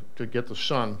to get the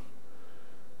sun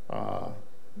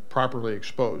properly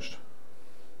exposed.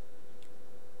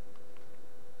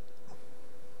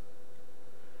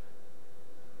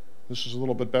 This is a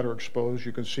little bit better exposed.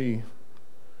 You can see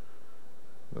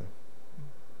the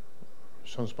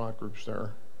sunspot groups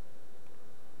there.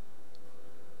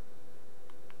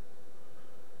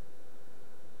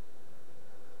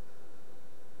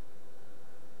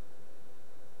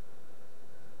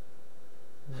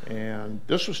 And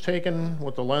this was taken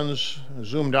with the lens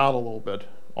zoomed out a little bit.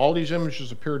 All these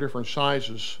images appear different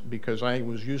sizes because I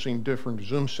was using different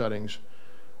zoom settings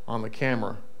on the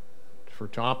camera to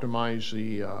optimize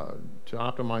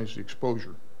the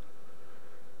exposure.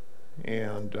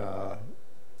 And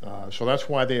so that's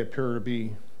why they appear to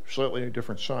be slightly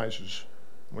different sizes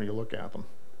when you look at them.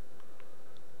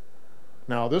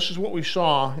 Now this is what we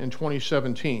saw in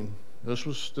 2017. This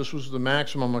was the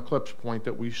maximum eclipse point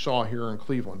that we saw here in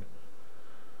Cleveland.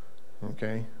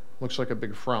 Okay, looks like a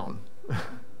big frown.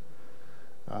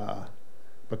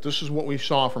 But this is what we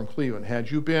saw from Cleveland. Had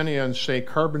you been in, say,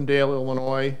 Carbondale,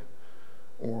 Illinois,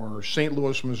 or St.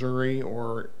 Louis, Missouri,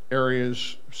 or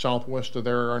areas southwest of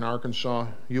there in Arkansas,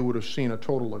 you would have seen a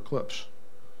total eclipse.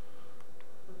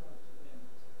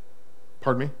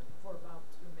 Pardon me? For about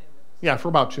 2 minutes. Yeah, for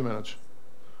about 2 minutes.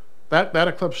 That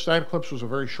eclipse was a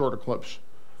very short eclipse.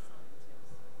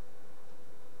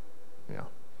 Yeah.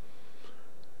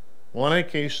 Well, in any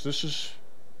case, this is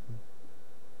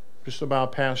just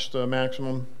about past the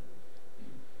maximum.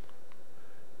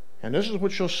 And this is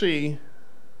what you'll see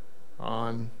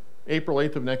on April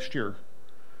 8th of next year.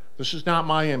 This is not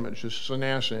my image. This is a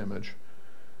NASA image.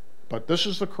 But this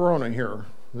is the corona here.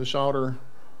 This outer,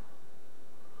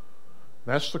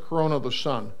 that's the corona of the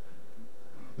sun.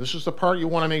 This is the part you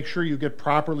want to make sure you get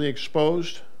properly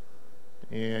exposed.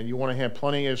 And you want to have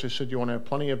plenty, as I said, you want to have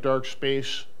plenty of dark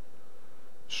space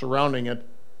surrounding it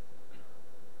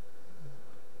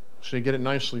so you get it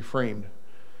nicely framed.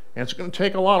 And it's going to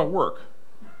take a lot of work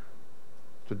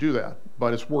to do that,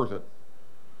 but it's worth it.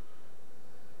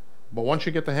 But once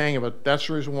you get the hang of it, that's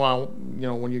the reason why, you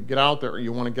know, when you get out there,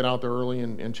 you want to get out there early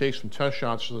and take some test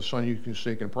shots of the sun so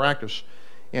you can practice.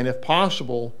 And if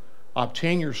possible,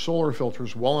 obtain your solar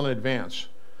filters well in advance,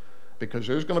 because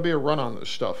there's going to be a run on this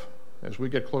stuff as we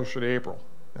get closer to April.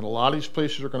 And a lot of these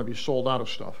places are going to be sold out of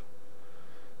stuff.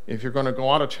 If you're going to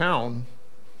go out of town,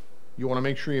 you want to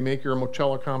make sure you make your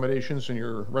motel accommodations and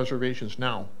your reservations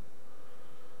now,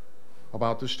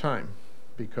 about this time,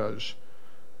 because,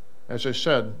 as I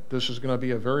said, this is going to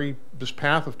be this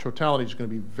path of totality is going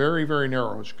to be very, very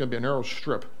narrow. It's going to be a narrow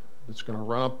strip that's going to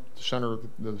run up the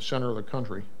center of the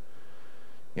country.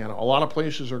 And a lot of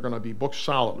places are going to be booked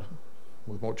solid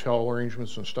with motel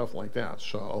arrangements and stuff like that.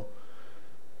 So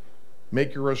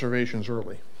make your reservations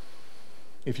early.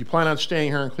 If you plan on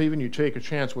staying here in Cleveland, you take a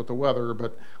chance with the weather,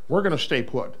 but we're going to stay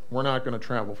put. We're not going to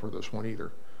travel for this one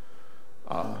either.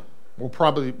 We'll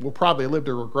probably live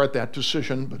to regret that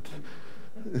decision,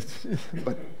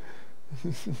 but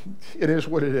it is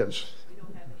what it is. We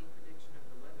don't have any prediction of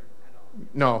the weather at all.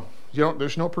 No, you don't.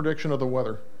 There's no prediction of the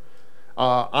weather.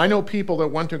 I know people that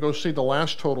went to go see the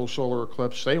last total solar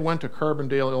eclipse. They went to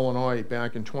Carbondale, Illinois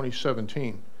back in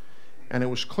 2017. And it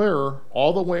was clear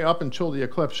all the way up until the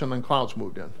eclipse, and then clouds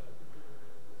moved in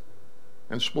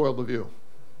and spoiled the view.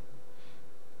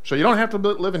 So you don't have to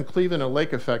live in Cleveland or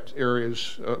lake effect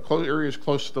areas, areas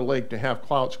close to the lake, to have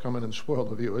clouds come in and spoil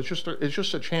the view. It's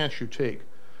just a chance you take.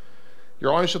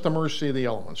 You're always at the mercy of the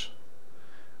elements.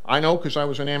 I know, because I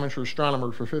was an amateur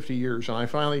astronomer for 50 years, and I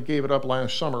finally gave it up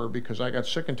last summer because I got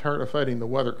sick and tired of fighting the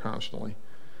weather constantly,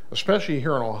 especially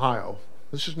here in Ohio.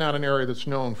 This is not an area that's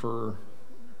known for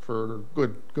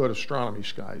good astronomy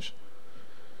skies.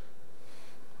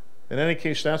 In any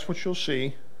case, that's what you'll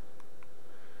see.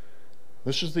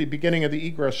 This is the beginning of the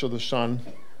egress of the sun,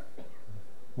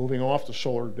 moving off the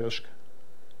solar disk.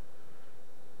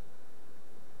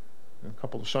 A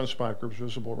couple of sunspot groups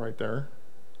visible right there.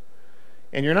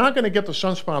 And you're not going to get the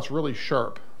sunspots really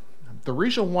sharp. The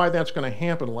reason why that's going to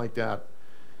happen like that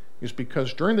is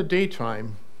because during the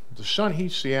daytime, the sun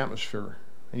heats the atmosphere,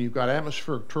 and you've got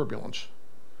atmospheric turbulence.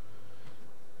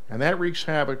 And that wreaks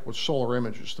havoc with solar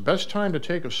images. The best time to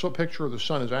take a picture of the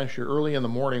sun is actually early in the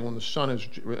morning, when the sun is,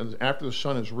 after the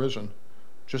sun has risen,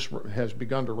 just has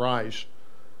begun to rise,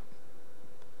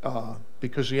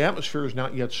 because the atmosphere is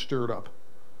not yet stirred up.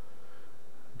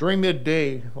 During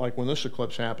midday, like when this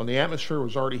eclipse happened, the atmosphere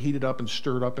was already heated up and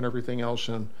stirred up and everything else,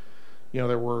 and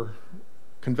there were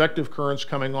convective currents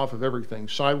coming off of everything: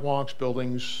 sidewalks,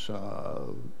 buildings,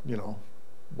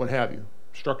 what have you.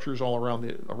 Structures all around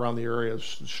the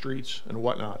areas, streets and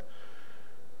whatnot.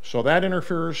 So that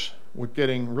interferes with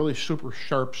getting really super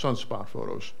sharp sunspot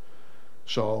photos.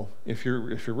 So if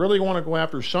you really want to go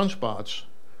after sunspots,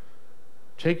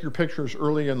 take your pictures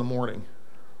early in the morning,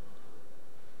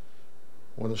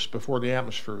 when it's before the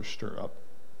atmosphere is stirred up.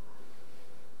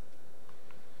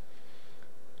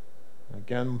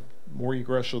 Again, more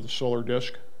egress of the solar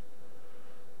disk.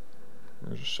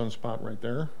 There's a sunspot right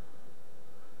there.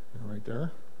 Right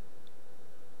there.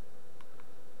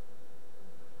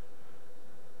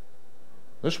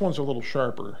 This one's a little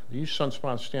sharper. These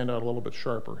sunspots stand out a little bit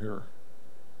sharper here.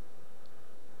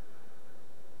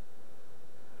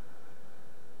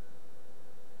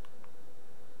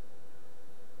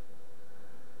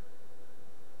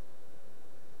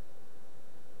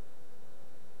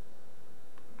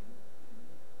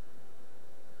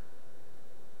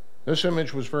 This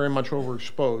image was very much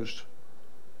overexposed.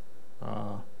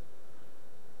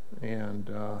 And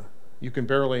you can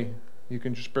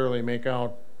just barely make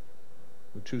out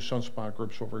the two sunspot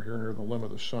groups over here near the limb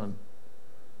of the sun.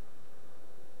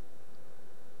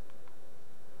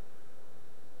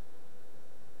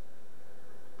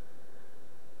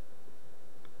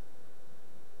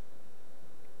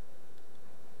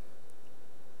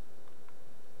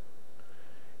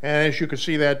 And as you can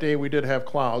see, that day we did have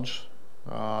clouds.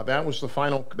 That was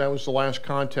the last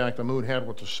contact the moon had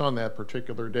with the sun that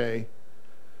particular day.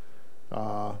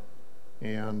 After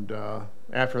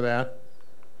that,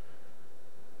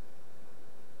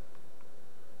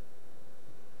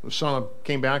 the sun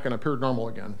came back and appeared normal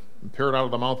again, appeared out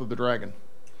of the mouth of the dragon.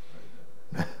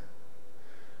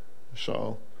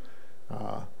 So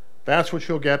that's what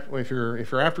you'll get if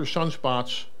you're after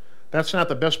sunspots. That's not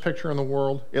the best picture in the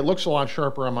world. It looks a lot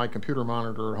sharper on my computer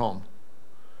monitor at home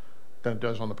than it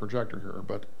does on the projector here,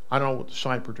 but I don't know what the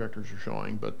side projectors are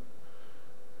showing, but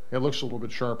it looks a little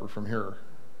bit sharper from here.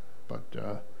 But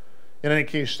in any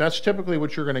case, that's typically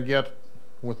what you're going to get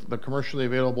with the commercially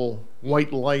available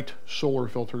white light solar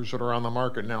filters that are on the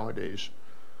market nowadays.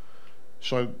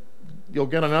 So you'll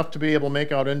get enough to be able to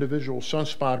make out individual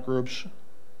sunspot groups,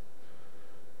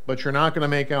 but you're not going to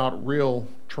make out real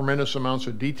tremendous amounts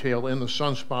of detail in the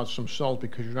sunspots themselves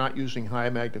because you're not using high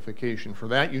magnification. For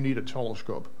that, you need a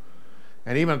telescope.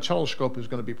 And even a telescope is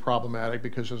going to be problematic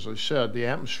because, as I said, the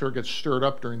atmosphere gets stirred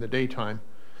up during the daytime.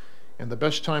 And the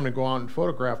best time to go out and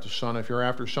photograph the sun if you're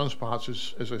after sunspots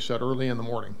is, as I said, early in the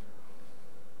morning,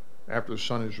 after the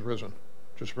sun is risen,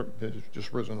 just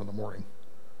risen in the morning.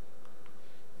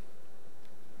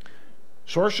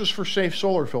 Sources for safe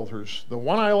solar filters. The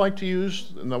one I like to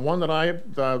use, and the one that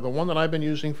I've been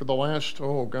using for the last,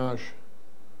 oh gosh,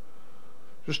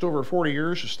 just over 40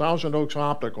 years, is Thousand Oaks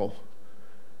Optical.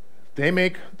 They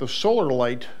make the solar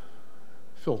light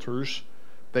filters.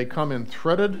 They come in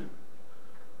threaded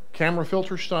camera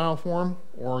filter style form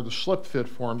or the slip fit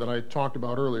form that I talked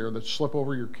about earlier that slip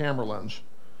over your camera lens.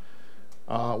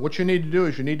 What you need to do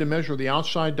is you need to measure the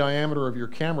outside diameter of your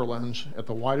camera lens at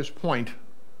the widest point.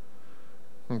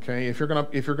 Okay, if you're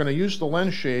gonna use the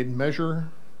lens shade, measure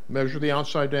the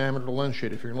outside diameter of the lens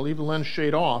shade. If you're gonna leave the lens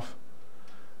shade off,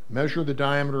 measure the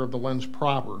diameter of the lens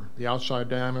proper, the outside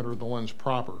diameter of the lens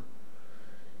proper.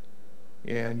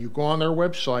 And you go on their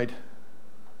website,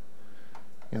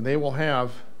 and they will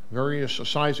have a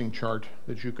sizing chart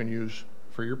that you can use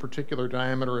for your particular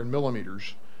diameter in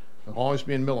millimeters. It'll always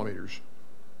be in millimeters.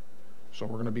 So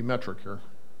we're going to be metric here.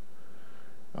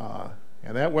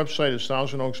 And that website is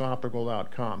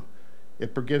thousandoaksoptical.com.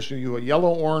 It gives you a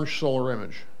yellow-orange solar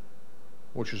image,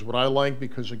 which is what I like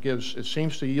because it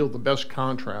seems to yield the best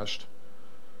contrast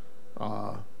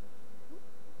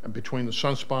between the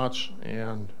sunspots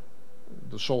and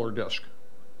the solar disk.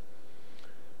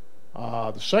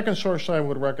 The second source I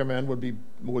would recommend would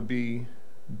be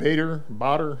Bader,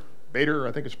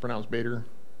 I think it's pronounced Bader,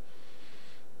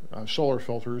 solar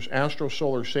filters, Astro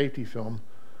Solar Safety Film,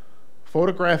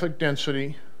 photographic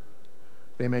density.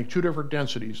 They make two different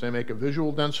densities. They make a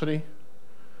visual density,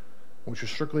 which is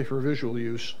strictly for visual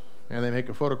use, and they make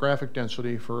a photographic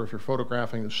density for if you're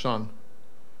photographing the sun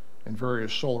and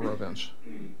various solar events.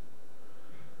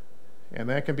 And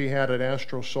that can be had at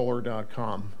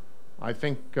astrosolar.com. I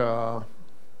think a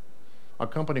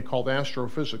company called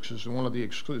Astrophysics is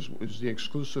the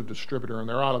exclusive distributor, and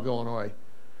they're out of Illinois.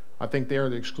 I think they are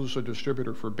the exclusive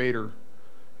distributor for Bader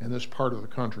in this part of the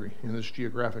country, in this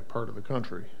geographic part of the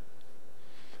country.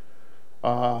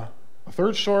 A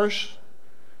third source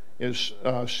is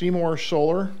Seymour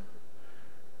Solar.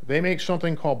 They make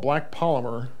something called black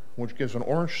polymer, which gives an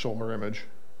orange solar image.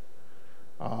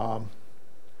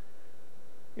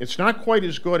 It's not quite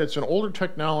as good. It's an older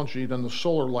technology than the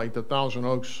solar light that Thousand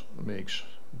Oaks makes,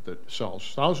 that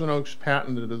sells. Thousand Oaks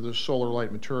patented this solar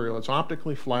light material. It's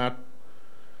optically flat,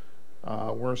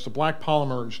 whereas the black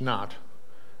polymer is not.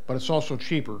 But it's also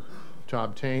cheaper to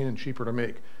obtain and cheaper to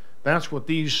make. That's what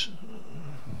the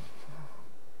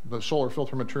solar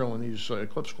filter material in these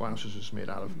Eclipse glasses is made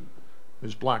out of,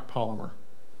 is black polymer.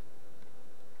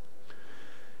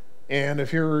 And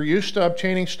if you're used to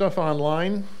obtaining stuff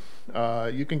online,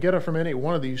 you can get it from any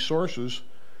one of these sources,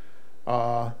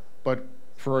 but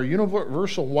for a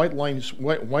universal white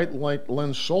light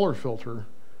lens solar filter,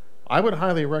 I would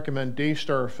highly recommend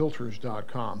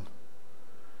daystarfilters.com.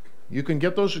 You can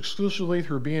get those exclusively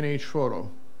through B&H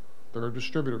Photo. They're a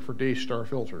distributor for Daystar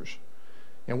filters.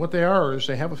 And what they are is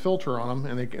they have a filter on them,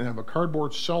 and they can have a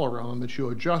cardboard cell around them that you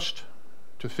adjust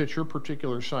to fit your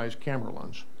particular size camera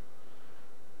lens.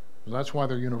 So that's why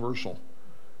they're universal.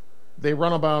 They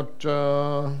run about,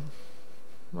 I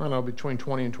don't know, between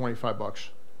 20 and 25 bucks.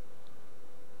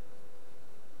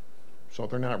 So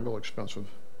they're not real expensive.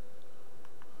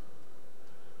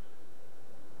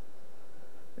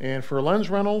 And for lens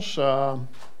rentals, I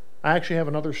actually have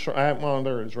another, well,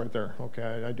 there it is right there.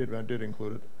 Okay, I did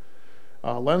include it.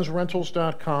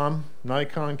 Lensrentals.com,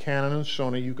 Nikon, Canon, and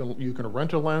Sony. You can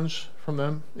rent a lens from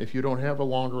them if you don't have a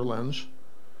longer lens.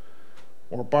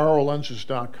 Or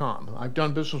borrowlenses.com. I've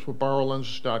done business with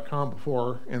borrowlenses.com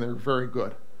before, and they're very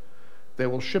good. They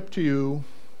will ship to you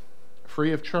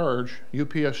free of charge,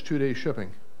 UPS 2-day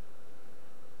shipping.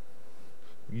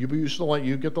 You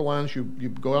get the lens, you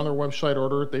go on their website,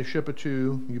 order it, they ship it to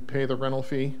you, you pay the rental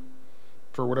fee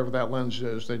for whatever that lens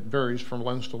is. That varies from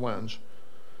lens to lens.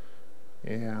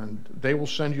 And they will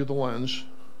send you the lens,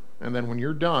 and then when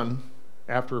you're done,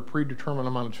 after a predetermined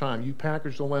amount of time, you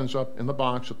package the lens up in the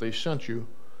box that they sent you,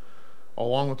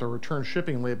 along with the return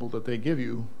shipping label that they give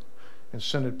you, and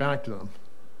send it back to them.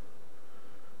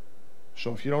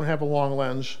 So if you don't have a long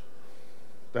lens,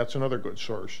 that's another good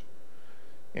source.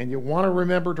 And you want to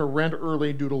remember to rent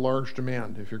early due to large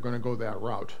demand if you're going to go that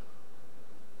route.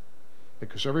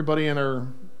 Because everybody and their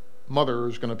mother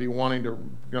is going to be wanting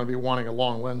a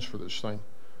long lens for this thing.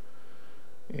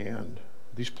 And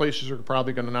these places are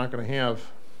probably not going to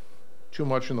have too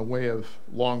much in the way of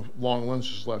long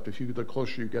lenses left the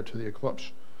closer you get to the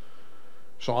Eclipse.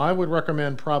 So I would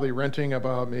recommend probably renting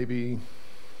about maybe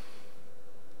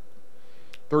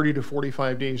 30 to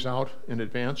 45 days out in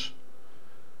advance.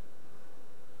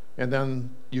 And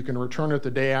then you can return it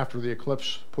the day after the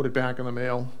Eclipse, put it back in the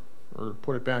mail, or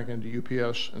put it back into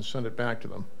UPS and send it back to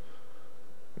them,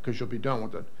 because you'll be done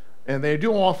with it. And they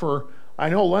do offer, I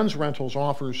know Lens Rentals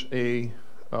offers a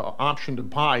option to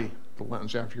buy the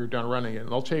lens after you're done renting it.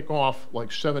 And they'll take off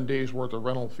like 7 days worth of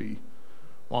rental fee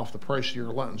off the price of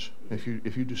your lens if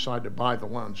you decide to buy the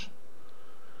lens.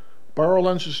 Borrow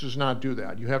Lenses does not do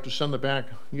that. You have to send them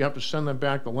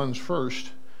back the lens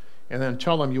first, and then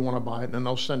tell them you want to buy it, and then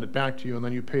they'll send it back to you, and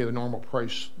then you pay the normal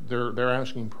price, their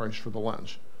asking price for the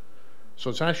lens. So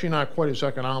it's actually not quite as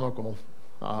economical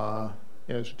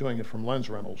as doing it from Lens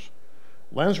Rentals.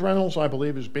 Lens Rentals, I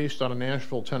believe, is based out of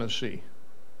Nashville, Tennessee.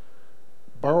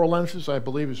 Borrow Lenses, I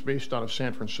believe, is based out of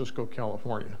San Francisco,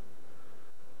 California.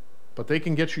 But they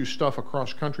can get you stuff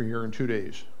across country here in 2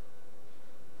 days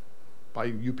by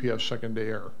UPS second-day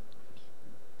air.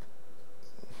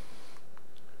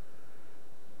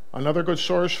 Another good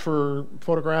source for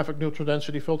photographic neutral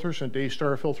density filters and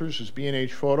Daystar filters is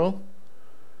B&H Photo.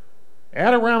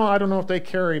 Adorama, I don't know if they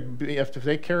carry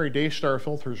Daystar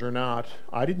filters or not.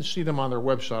 I didn't see them on their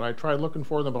website. I tried looking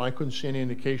for them, but I couldn't see any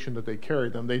indication that they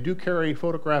carried them. They do carry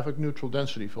photographic neutral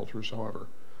density filters, however.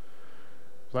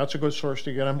 So that's a good source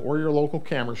to get them, or your local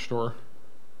camera store.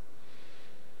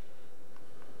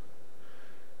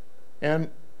 And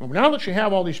now that you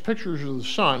have all these pictures of the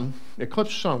sun,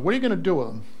 eclipse sun, what are you going to do with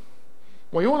them?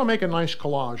 Well, you want to make a nice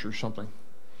collage or something.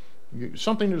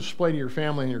 Something to display to your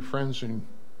family and your friends, and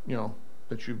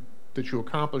that you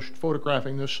accomplished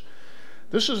photographing this.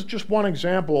 This is just one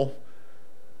example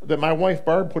that my wife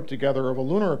Barb put together of a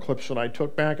lunar eclipse that I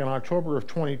took back in October of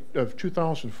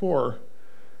 2004.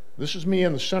 This is me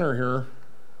in the center here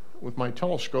with my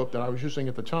telescope that I was using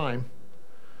at the time.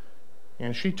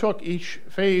 And she took each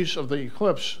phase of the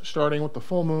eclipse, starting with the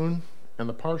full moon and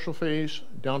the partial phase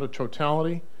down to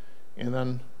totality, and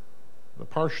then the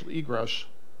partial egress.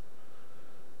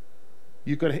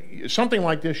 Something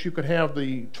like this, you could have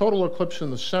the total eclipse in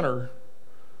the center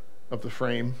of the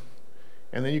frame,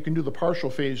 and then you can do the partial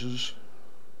phases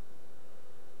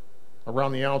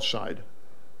around the outside.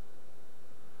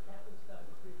 That was done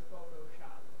through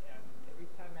Photoshop, and every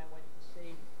time I went to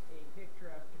save a picture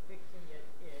after fixing it,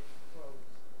 it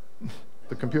froze.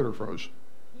 The computer froze.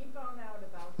 He found out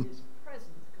about his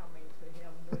present coming to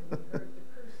him when he heard the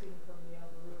cursing from the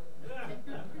other room.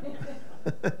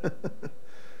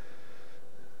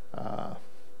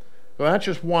 So that's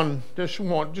just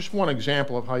one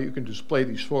example of how you can display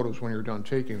these photos when you're done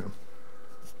taking them.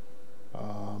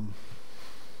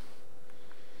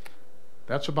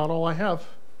 That's about all I have.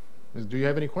 Do you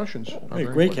have any questions? Hey,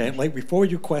 great, Ken. Like, before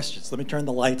your questions, let me turn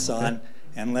the lights on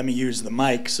and let me use the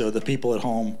mic so the people at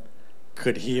home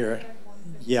could hear.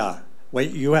 Yeah.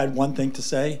 Wait, you had one thing to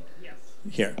say? Yes.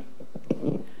 Here.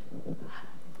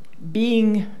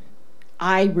 Being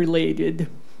eye-related,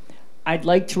 I'd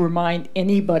like to remind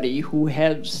anybody who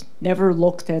has never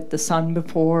looked at the sun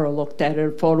before or looked at a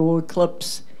photo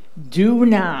eclipse, do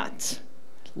not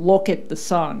look at the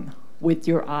sun with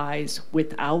your eyes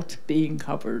without being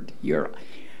covered. Your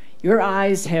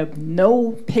eyes have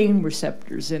no pain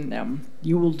receptors in them.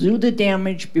 You will do the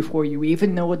damage before you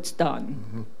even know it's done.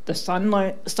 Mm-hmm. The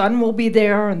sun will be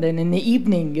there, and then in the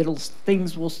evening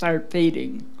things will start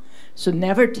fading. So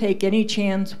never take any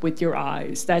chance with your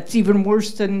eyes. That's even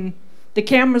worse than The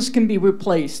cameras can be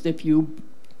replaced if you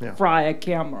Yeah. fry a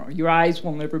camera. Your eyes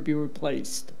will never be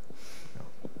replaced.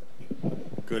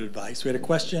 Good advice. We had a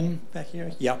question back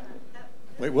here? Yep.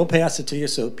 Wait, we'll pass it to you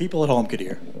so people at home could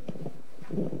hear.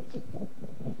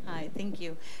 Hi, thank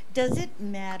you. Does it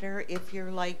matter if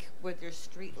you're like with your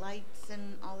street lights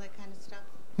and all that kind of stuff?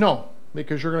 No,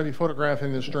 because you're going to be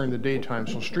photographing this during the daytime,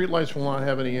 so streetlights will not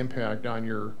have any impact on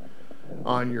your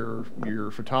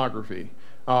photography.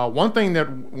 One thing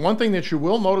that you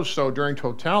will notice though during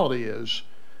totality is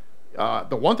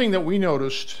the one thing that we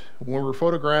noticed when we were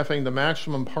photographing the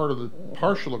maximum part of the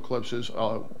partial eclipse is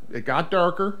it got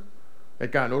darker,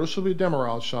 it got noticeably dimmer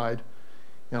outside,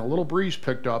 and a little breeze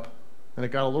picked up, and it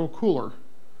got a little cooler.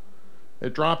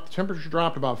 It dropped, the temperature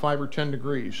dropped about 5 or 10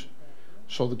 degrees.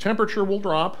 So the temperature will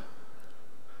drop.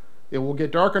 It will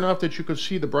get dark enough that you could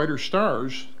see the brighter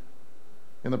stars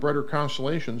and the brighter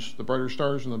constellations, the brighter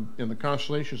stars in the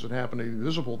constellations that happen to be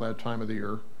visible that time of the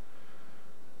year.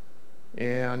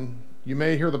 And you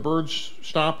may hear the birds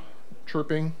stop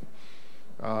chirping.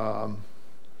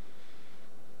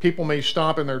 People may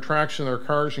stop in their tracks in their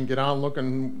cars and get out and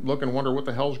look and wonder what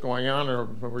the hell's going on, or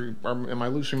am I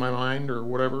losing my mind or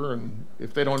whatever. And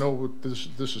if they don't know what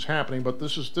this is happening, but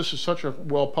this is such a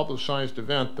well-publicized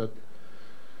event that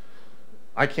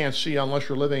I can't see, unless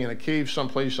you're living in a cave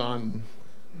someplace on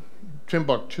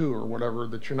Timbuktu or whatever,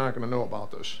 that you're not going to know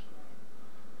about this.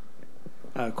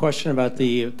 Question about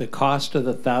the cost of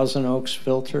the Thousand Oaks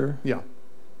filter. Yeah.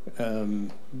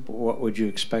 What would you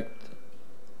expect?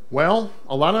 Well,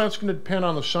 a lot of that's going to depend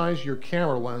on the size of your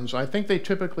camera lens. I think they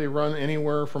typically run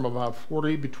anywhere from about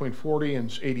between 40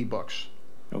 and 80 bucks.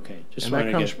 Okay, just And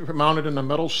that comes mounted in a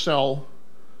metal cell.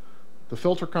 The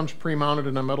filter comes pre-mounted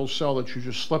in a metal cell that you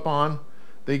just slip on.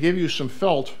 They give you some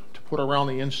felt to put around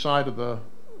the inside of the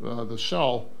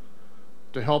cell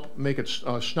to help make it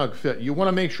a snug fit. You want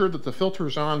to make sure that the filter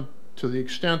is on to the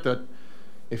extent that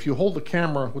if you hold the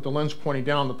camera with the lens pointing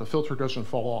down, that the filter doesn't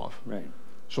fall off. Right.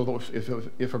 So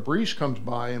that if a breeze comes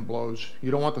by and blows,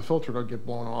 you don't want the filter to get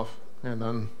blown off and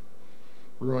then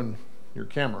ruin your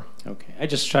camera. Okay, I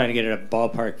just trying to get a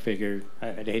ballpark figure.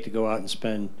 I'd hate to go out and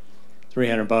spend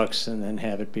 $300 and then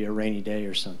have it be a rainy day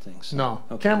or something. So, No,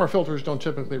 okay. camera filters don't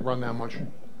typically run that much.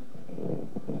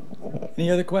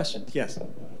 Any other questions? Yes.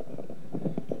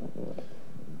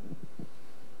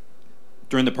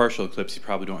 During the partial eclipse, you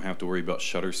probably don't have to worry about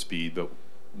shutter speed, but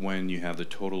when you have the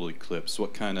total eclipse,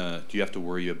 what kind of, do you have to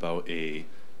worry about a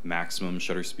maximum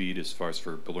shutter speed as far as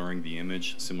for blurring the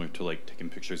image, similar to like taking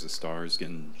pictures of stars,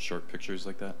 getting short pictures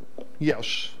like that?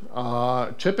 Yes.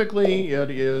 Typically,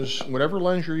 it is, whatever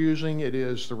lens you're using, it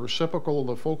is the reciprocal of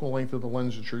the focal length of the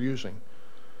lens that you're using.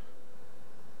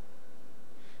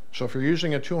 So if you're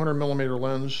using a 200 millimeter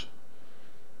lens,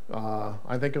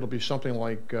 I think it'll be something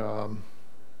like 200th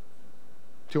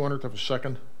of a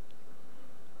second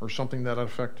or something to that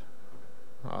effect.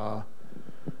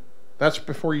 That's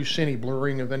before you see any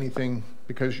blurring of anything,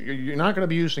 because you're not going to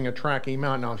be using a tracking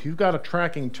mount. Now, if you've got a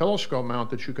tracking telescope mount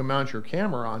that you can mount your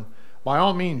camera on, by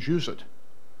all means use it.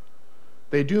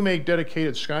 They do make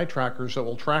dedicated sky trackers that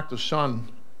will track the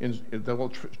sun,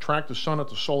 track the sun at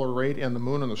the solar rate and the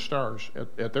moon and the stars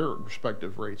at their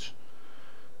respective rates.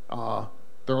 They're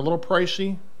a little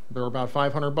pricey. They're about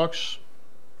 $500,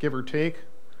 give or take.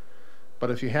 But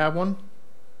if you have one,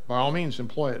 by all means,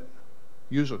 employ it.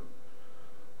 Use it.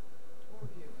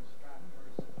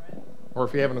 Or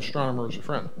if you have an astronomer as a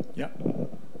friend. Yeah.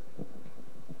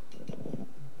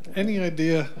 Any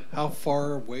idea how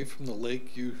far away from the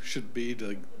lake you should be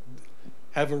to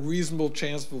have a reasonable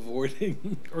chance of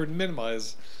avoiding or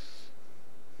minimize?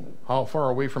 How far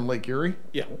away from Lake Erie?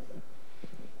 Yeah.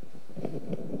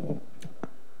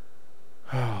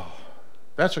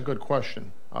 That's a good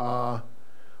question.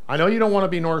 I know you don't want to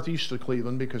be northeast of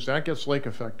Cleveland because that gets lake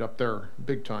effect up there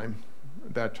big time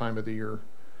that time of the year.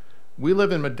 We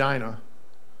live in Medina,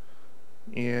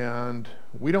 and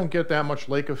we don't get that much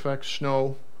lake effect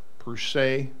snow per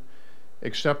se,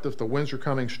 except if the winds are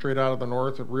coming straight out of the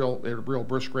north at real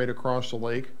brisk rate across the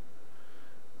lake.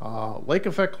 Lake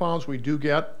effect clouds we do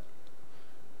get.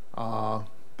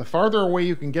 The farther away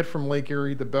you can get from Lake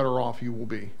Erie, the better off you will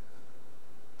be.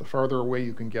 The farther away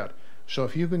you can get. So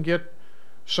if you can get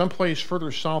someplace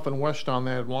further south and west on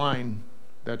that line,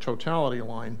 that totality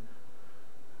line,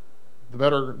 the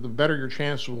better your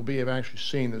chances will be of actually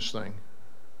seeing this thing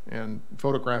and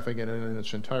photographing it in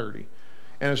its entirety.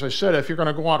 And as I said, if you're going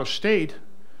to go out of state,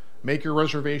 make your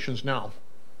reservations now,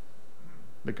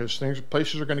 because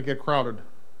places are going to get crowded.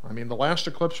 I mean, the last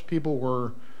eclipse, people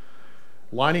were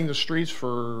lining the streets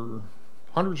for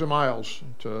hundreds of miles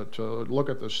to look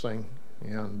at this thing.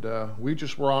 And we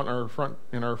just were out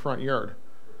in our front yard.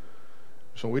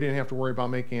 So we didn't have to worry about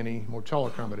making any motel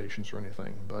accommodations or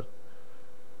anything, but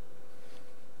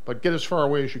get as far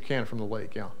away as you can from the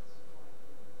lake, yeah.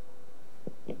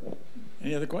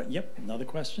 Any other questions? Yep, another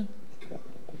question?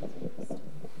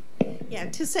 Yeah,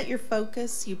 to set your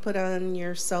focus, you put on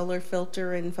your solar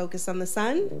filter and focus on the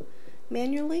sun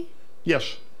manually?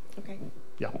 Yes, Okay.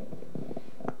 yeah.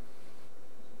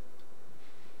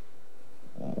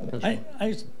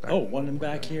 One in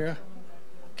back here.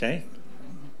 Okay.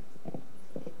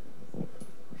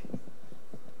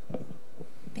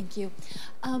 Thank you.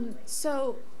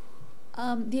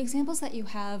 The examples that you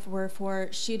have were for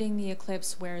shooting the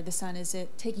eclipse where the sun is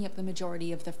taking up the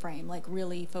majority of the frame, like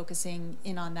really focusing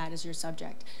in on that as your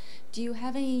subject. Do you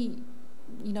have any,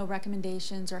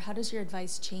 recommendations, or how does your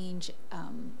advice change?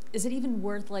 Is it even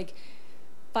worth like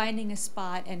finding a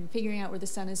spot and figuring out where the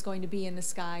sun is going to be in the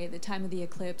sky at the time of the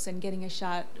eclipse and getting a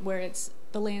shot where it's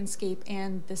the landscape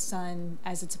and the sun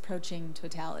as it's approaching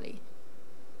totality?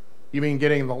 You mean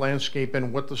getting the landscape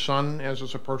in with the sun as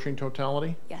it's approaching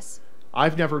totality? Yes.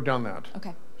 I've never done that.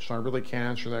 Okay. So I really can't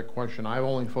answer that question. I've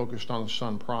only focused on the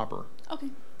sun proper. Okay,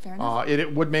 fair enough.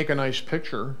 It would make a nice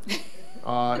picture.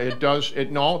 It does.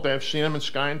 No, I've seen them in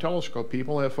sky and telescope.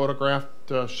 People have photographed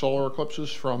solar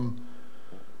eclipses from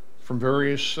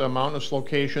various mountainous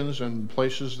locations and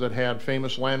places that had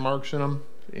famous landmarks in them,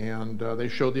 and they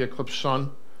showed the eclipsed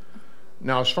sun.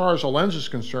 Now, as far as a lens is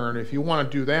concerned, if you want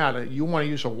to do that, you want to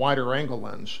use a wider angle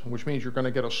lens, which means you're going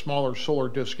to get a smaller solar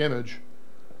disk image.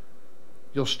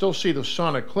 You'll still see the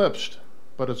sun eclipsed,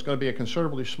 but it's going to be a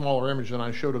considerably smaller image than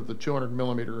I showed of the 200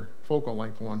 millimeter focal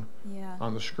length one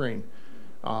on the screen.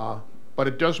 But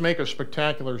it does make a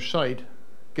spectacular sight,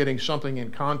 getting something in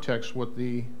context with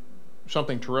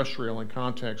something terrestrial in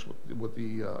context with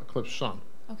the eclipsed sun.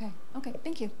 Okay,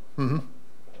 thank you. Mm-hmm.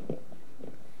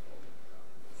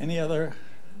 Any other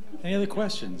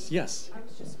questions? Yes. I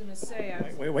was just going to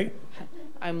say, Wait.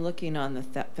 I'm looking on the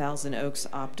Thousand Oaks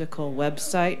Optical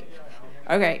website.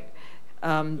 Okay,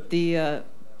 the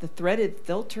threaded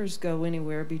filters go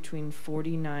anywhere between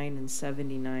 $49 and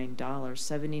 $79.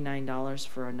 $79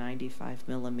 for a 95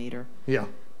 millimeter. Yeah.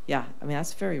 Yeah, I mean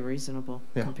that's very reasonable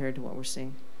compared to what we're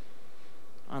seeing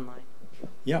online.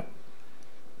 Yeah.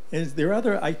 Is there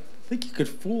other? I think you could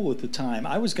fool at the time.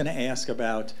 I was going to ask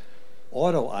about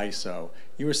auto ISO.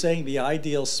 You were saying the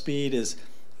ideal speed is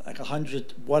like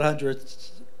 100.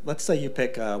 Let's say you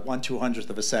pick 1/200th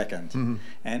of a second,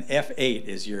 and f8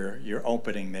 is your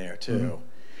opening there too.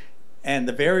 And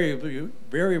the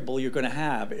variable you're going to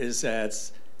have is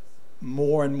as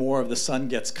more and more of the sun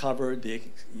gets covered, the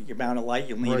amount of light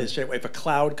you'll need is if a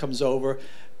cloud comes over.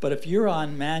 But if you're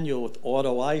on manual with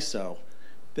auto ISO,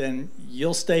 then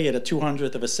you'll stay at a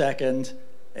 200th of a second,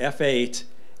 f8,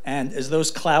 and as those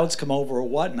clouds come over or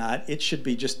whatnot, it should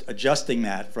be just adjusting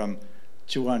that from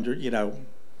 200,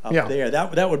 up there.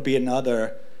 That would be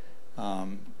another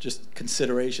just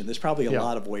consideration. There's probably a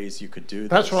lot of ways you could do this.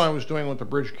 That's what I was doing with the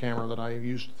bridge camera that I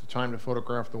used at the time to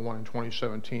photograph the one in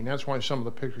 2017. That's why some of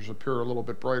the pictures appear a little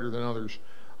bit brighter than others.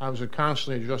 I was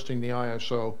constantly adjusting the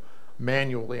ISO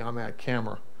manually on that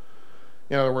camera.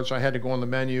 In other words, I had to go in the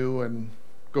menu and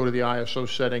go to the ISO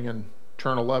setting and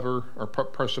turn a lever or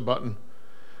press a button.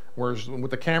 Whereas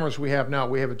with the cameras we have now,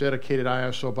 we have a dedicated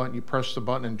ISO button. You press the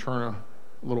button and turn a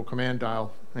little command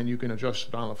dial, and you can adjust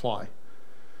it on the fly.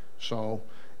 So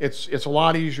it's a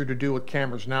lot easier to do with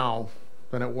cameras now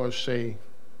than it was say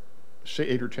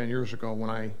 8 or 10 years ago when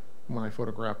I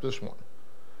photographed this one.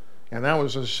 And that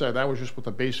was, as I said, that was just with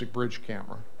a basic bridge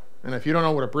camera. And if you don't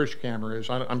know what a bridge camera is,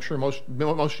 I'm sure most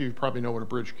of you probably know what a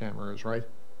bridge camera is, right?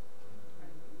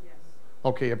 Yes.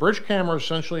 Okay, a bridge camera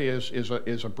essentially is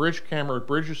a bridge camera. It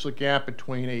bridges the gap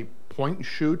between a point and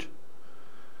shoot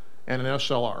and an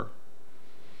SLR.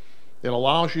 It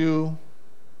allows you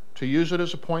to use it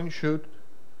as a point and shoot,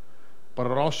 but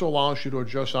it also allows you to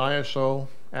adjust ISO,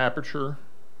 aperture,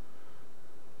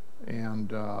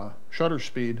 and shutter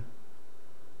speed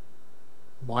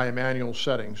via manual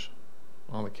settings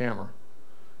on the camera.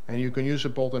 And you can use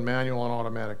it both in manual and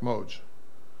automatic modes.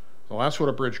 So that's what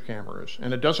a bridge camera is.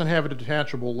 And it doesn't have a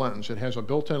detachable lens. It has a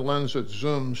built-in lens that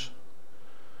zooms.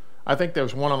 I think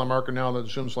there's one on the market now that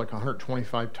zooms like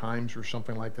 125 times or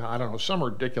something like that. I don't know, some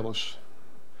ridiculous.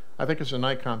 I think it's a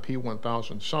Nikon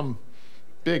P1000, some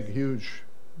big, huge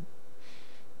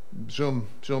zoom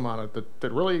on it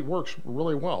that really works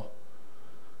really well.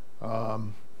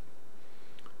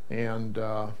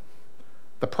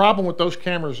 The problem with those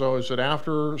cameras, though, is that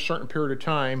after a certain period of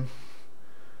time,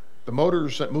 the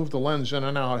motors that move the lens in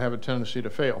and out have a tendency to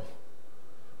fail.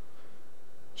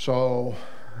 So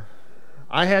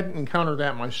I hadn't encountered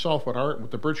that myself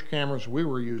with the bridge cameras we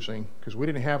were using, because we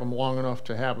didn't have them long enough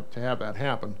to have that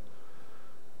happen.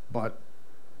 But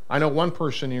I know one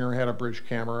person here had a bridge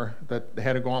camera that they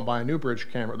had to go out and buy a new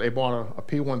bridge camera. They bought a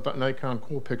P1 Nikon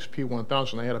Coolpix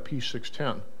P1000. They had a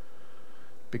P610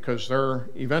 because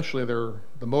eventually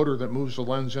the motor that moves the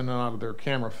lens in and out of their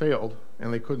camera failed,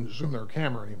 and they couldn't zoom their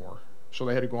camera anymore. So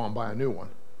they had to go out and buy a new one.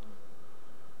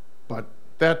 But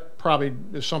that probably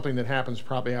is something that happens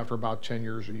probably after about 10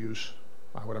 years of use,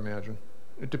 I would imagine.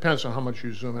 It depends on how much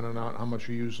you zoom in and out, how much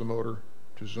you use the motor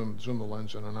to zoom the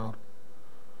lens in and out.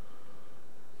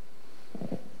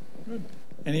 Good.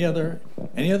 Any other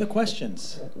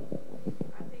questions?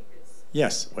 I think it's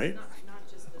Yes, wait.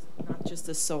 not just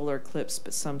the solar eclipse,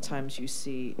 but sometimes you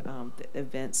see the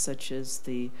events such as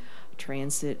the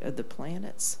transit of the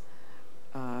planets,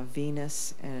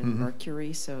 Venus and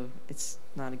Mercury. So it's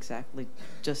not exactly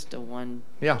just a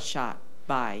one-shot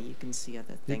buy. You can see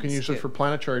other things. You can use it for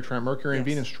planetary Mercury and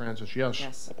Venus transits.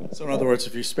 Yes. So in other words,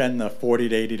 if you spend the $40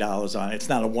 to $80 on it, it's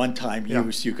not a one-time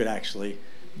use. You could actually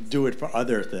do it for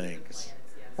other things.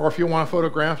 Or if you want to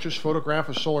photograph, just photograph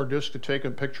a solar disk to take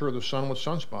a picture of the sun with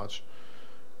sunspots.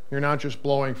 You're not just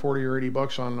blowing 40 or 80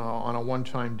 bucks on a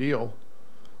one-time deal.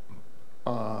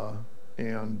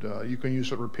 And you can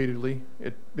use it repeatedly.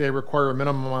 They require a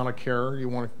minimum amount of care. You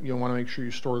want to make sure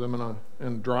you store them in a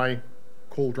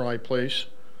cool, dry place.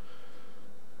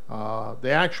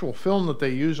 The actual film that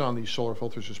they use on these solar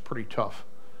filters is pretty tough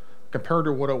compared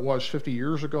to what it was 50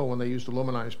 years ago when they used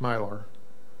aluminized mylar,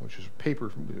 which is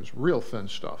paper, is real thin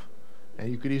stuff,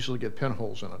 and you could easily get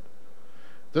pinholes in it.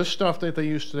 This stuff that they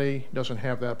use today doesn't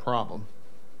have that problem.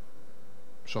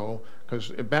 So, because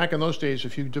back in those days,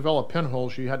 if you develop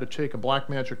pinholes, you had to take a black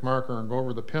magic marker and go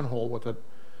over the pinhole with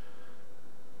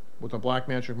a black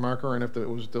magic marker, and if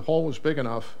the hole was big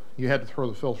enough, you had to throw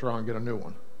the filter out and get a new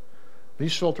one.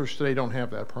 These filters today don't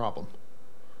have that problem.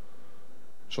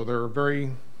 So they're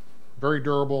very, very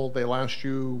durable. They last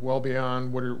you well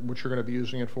beyond what you're going to be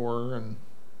using it for, and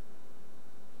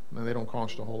they don't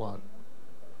cost a whole lot.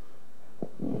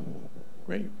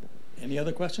 Great. Any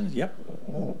other questions? Yep.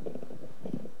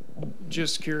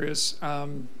 Just curious,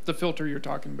 the filter you're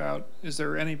talking about, is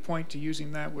there any point to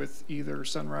using that with either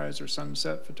sunrise or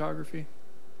sunset photography?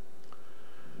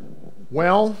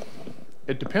 Well,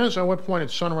 it depends on what point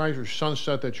at sunrise or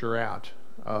sunset that you're at.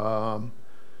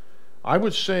 I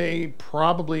would say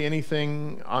probably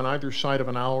anything on either side of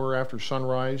an hour after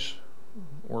sunrise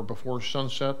or before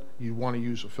sunset, you want to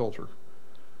use a filter.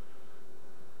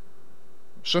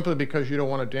 Simply because you don't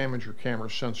want to damage your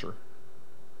camera's sensor.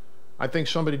 I think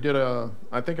somebody did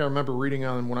I think I remember reading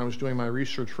on, when I was doing my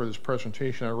research for this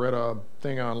presentation, I read a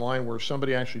thing online where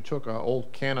somebody actually took an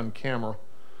old Canon camera,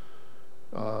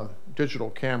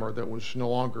 digital camera that was no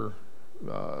longer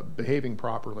behaving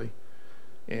properly,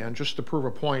 and just to prove a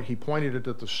point, he pointed it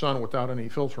at the sun without any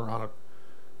filter on it,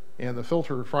 and the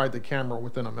filter fried the camera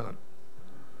within a minute,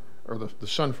 or the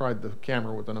sun fried the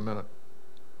camera within a minute.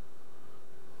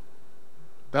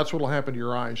 That's what will happen to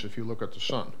your eyes if you look at the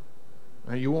sun.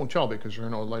 And you won't tell because there are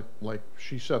no, like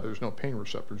she said, there's no pain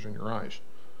receptors in your eyes.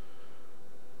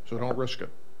 So don't risk it.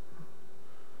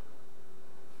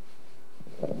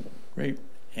 Great.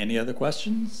 Any other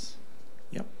questions?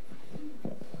 Yep.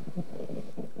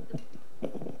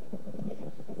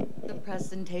 The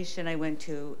presentation I went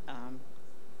to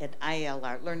at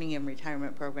ILR, Learning and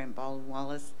Retirement Program, Baldwin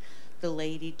Wallace, the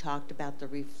lady talked about the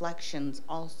reflections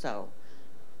also.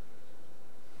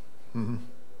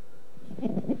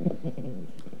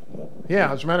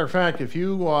 Yeah, as a matter of fact, if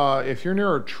you're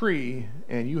near a tree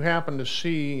and you happen to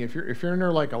see, if you're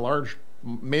near like a large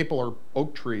maple or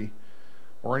oak tree,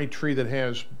 or any tree that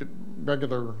has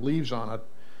regular leaves on it,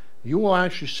 you will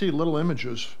actually see little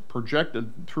images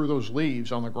projected through those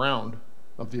leaves on the ground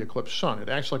of the eclipsed sun. It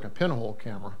acts like a pinhole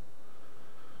camera.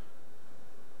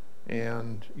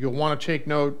 And you'll want to take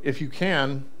note, if you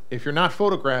can, if you're not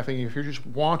photographing, if you're just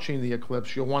watching the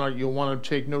eclipse, you'll want to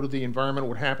take note of the environment,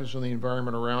 what happens in the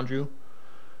environment around you.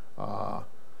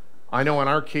 I know in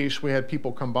our case, we had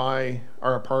people come by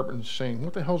our apartment saying,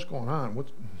 "What the hell's going on?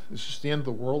 Is this the end of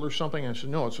the world or something?" And I said,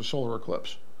 "No, it's a solar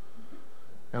eclipse."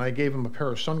 And I gave them a pair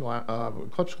of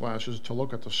eclipse glasses to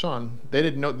look at the sun. They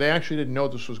didn't know. They actually didn't know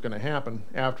this was going to happen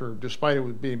despite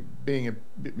it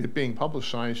being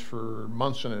publicized for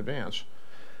months in advance.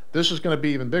 This is going to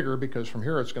be even bigger because from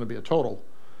here it's going to be a total,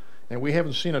 and we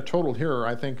haven't seen a total here.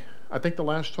 I think the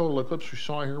last total eclipse we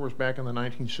saw here was back in the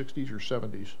 1960s or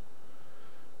 70s,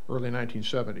 early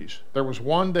 1970s. There was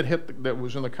one that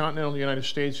was in the continental United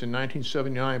States in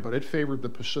 1979, but it favored the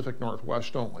Pacific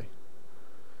Northwest only.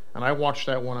 And I watched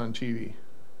that one on TV.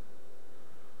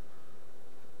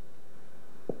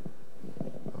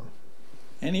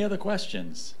 Any other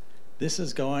questions? This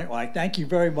is going, well, I thank you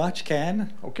very much,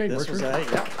 Ken. Okay, This was Richard.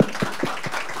 yeah.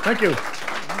 Thank you.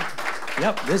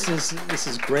 Yep, this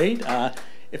is great.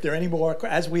 If there are any more,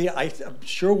 I'm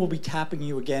sure we'll be tapping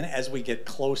you again as we get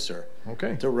closer.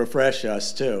 Okay. To refresh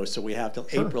us too, so we have till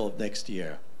Sure. April of next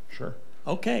year. Sure.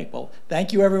 Okay, well,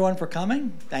 thank you everyone for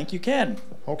coming. Thank you, Ken.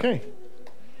 Okay.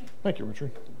 Thank you,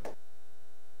 Richard.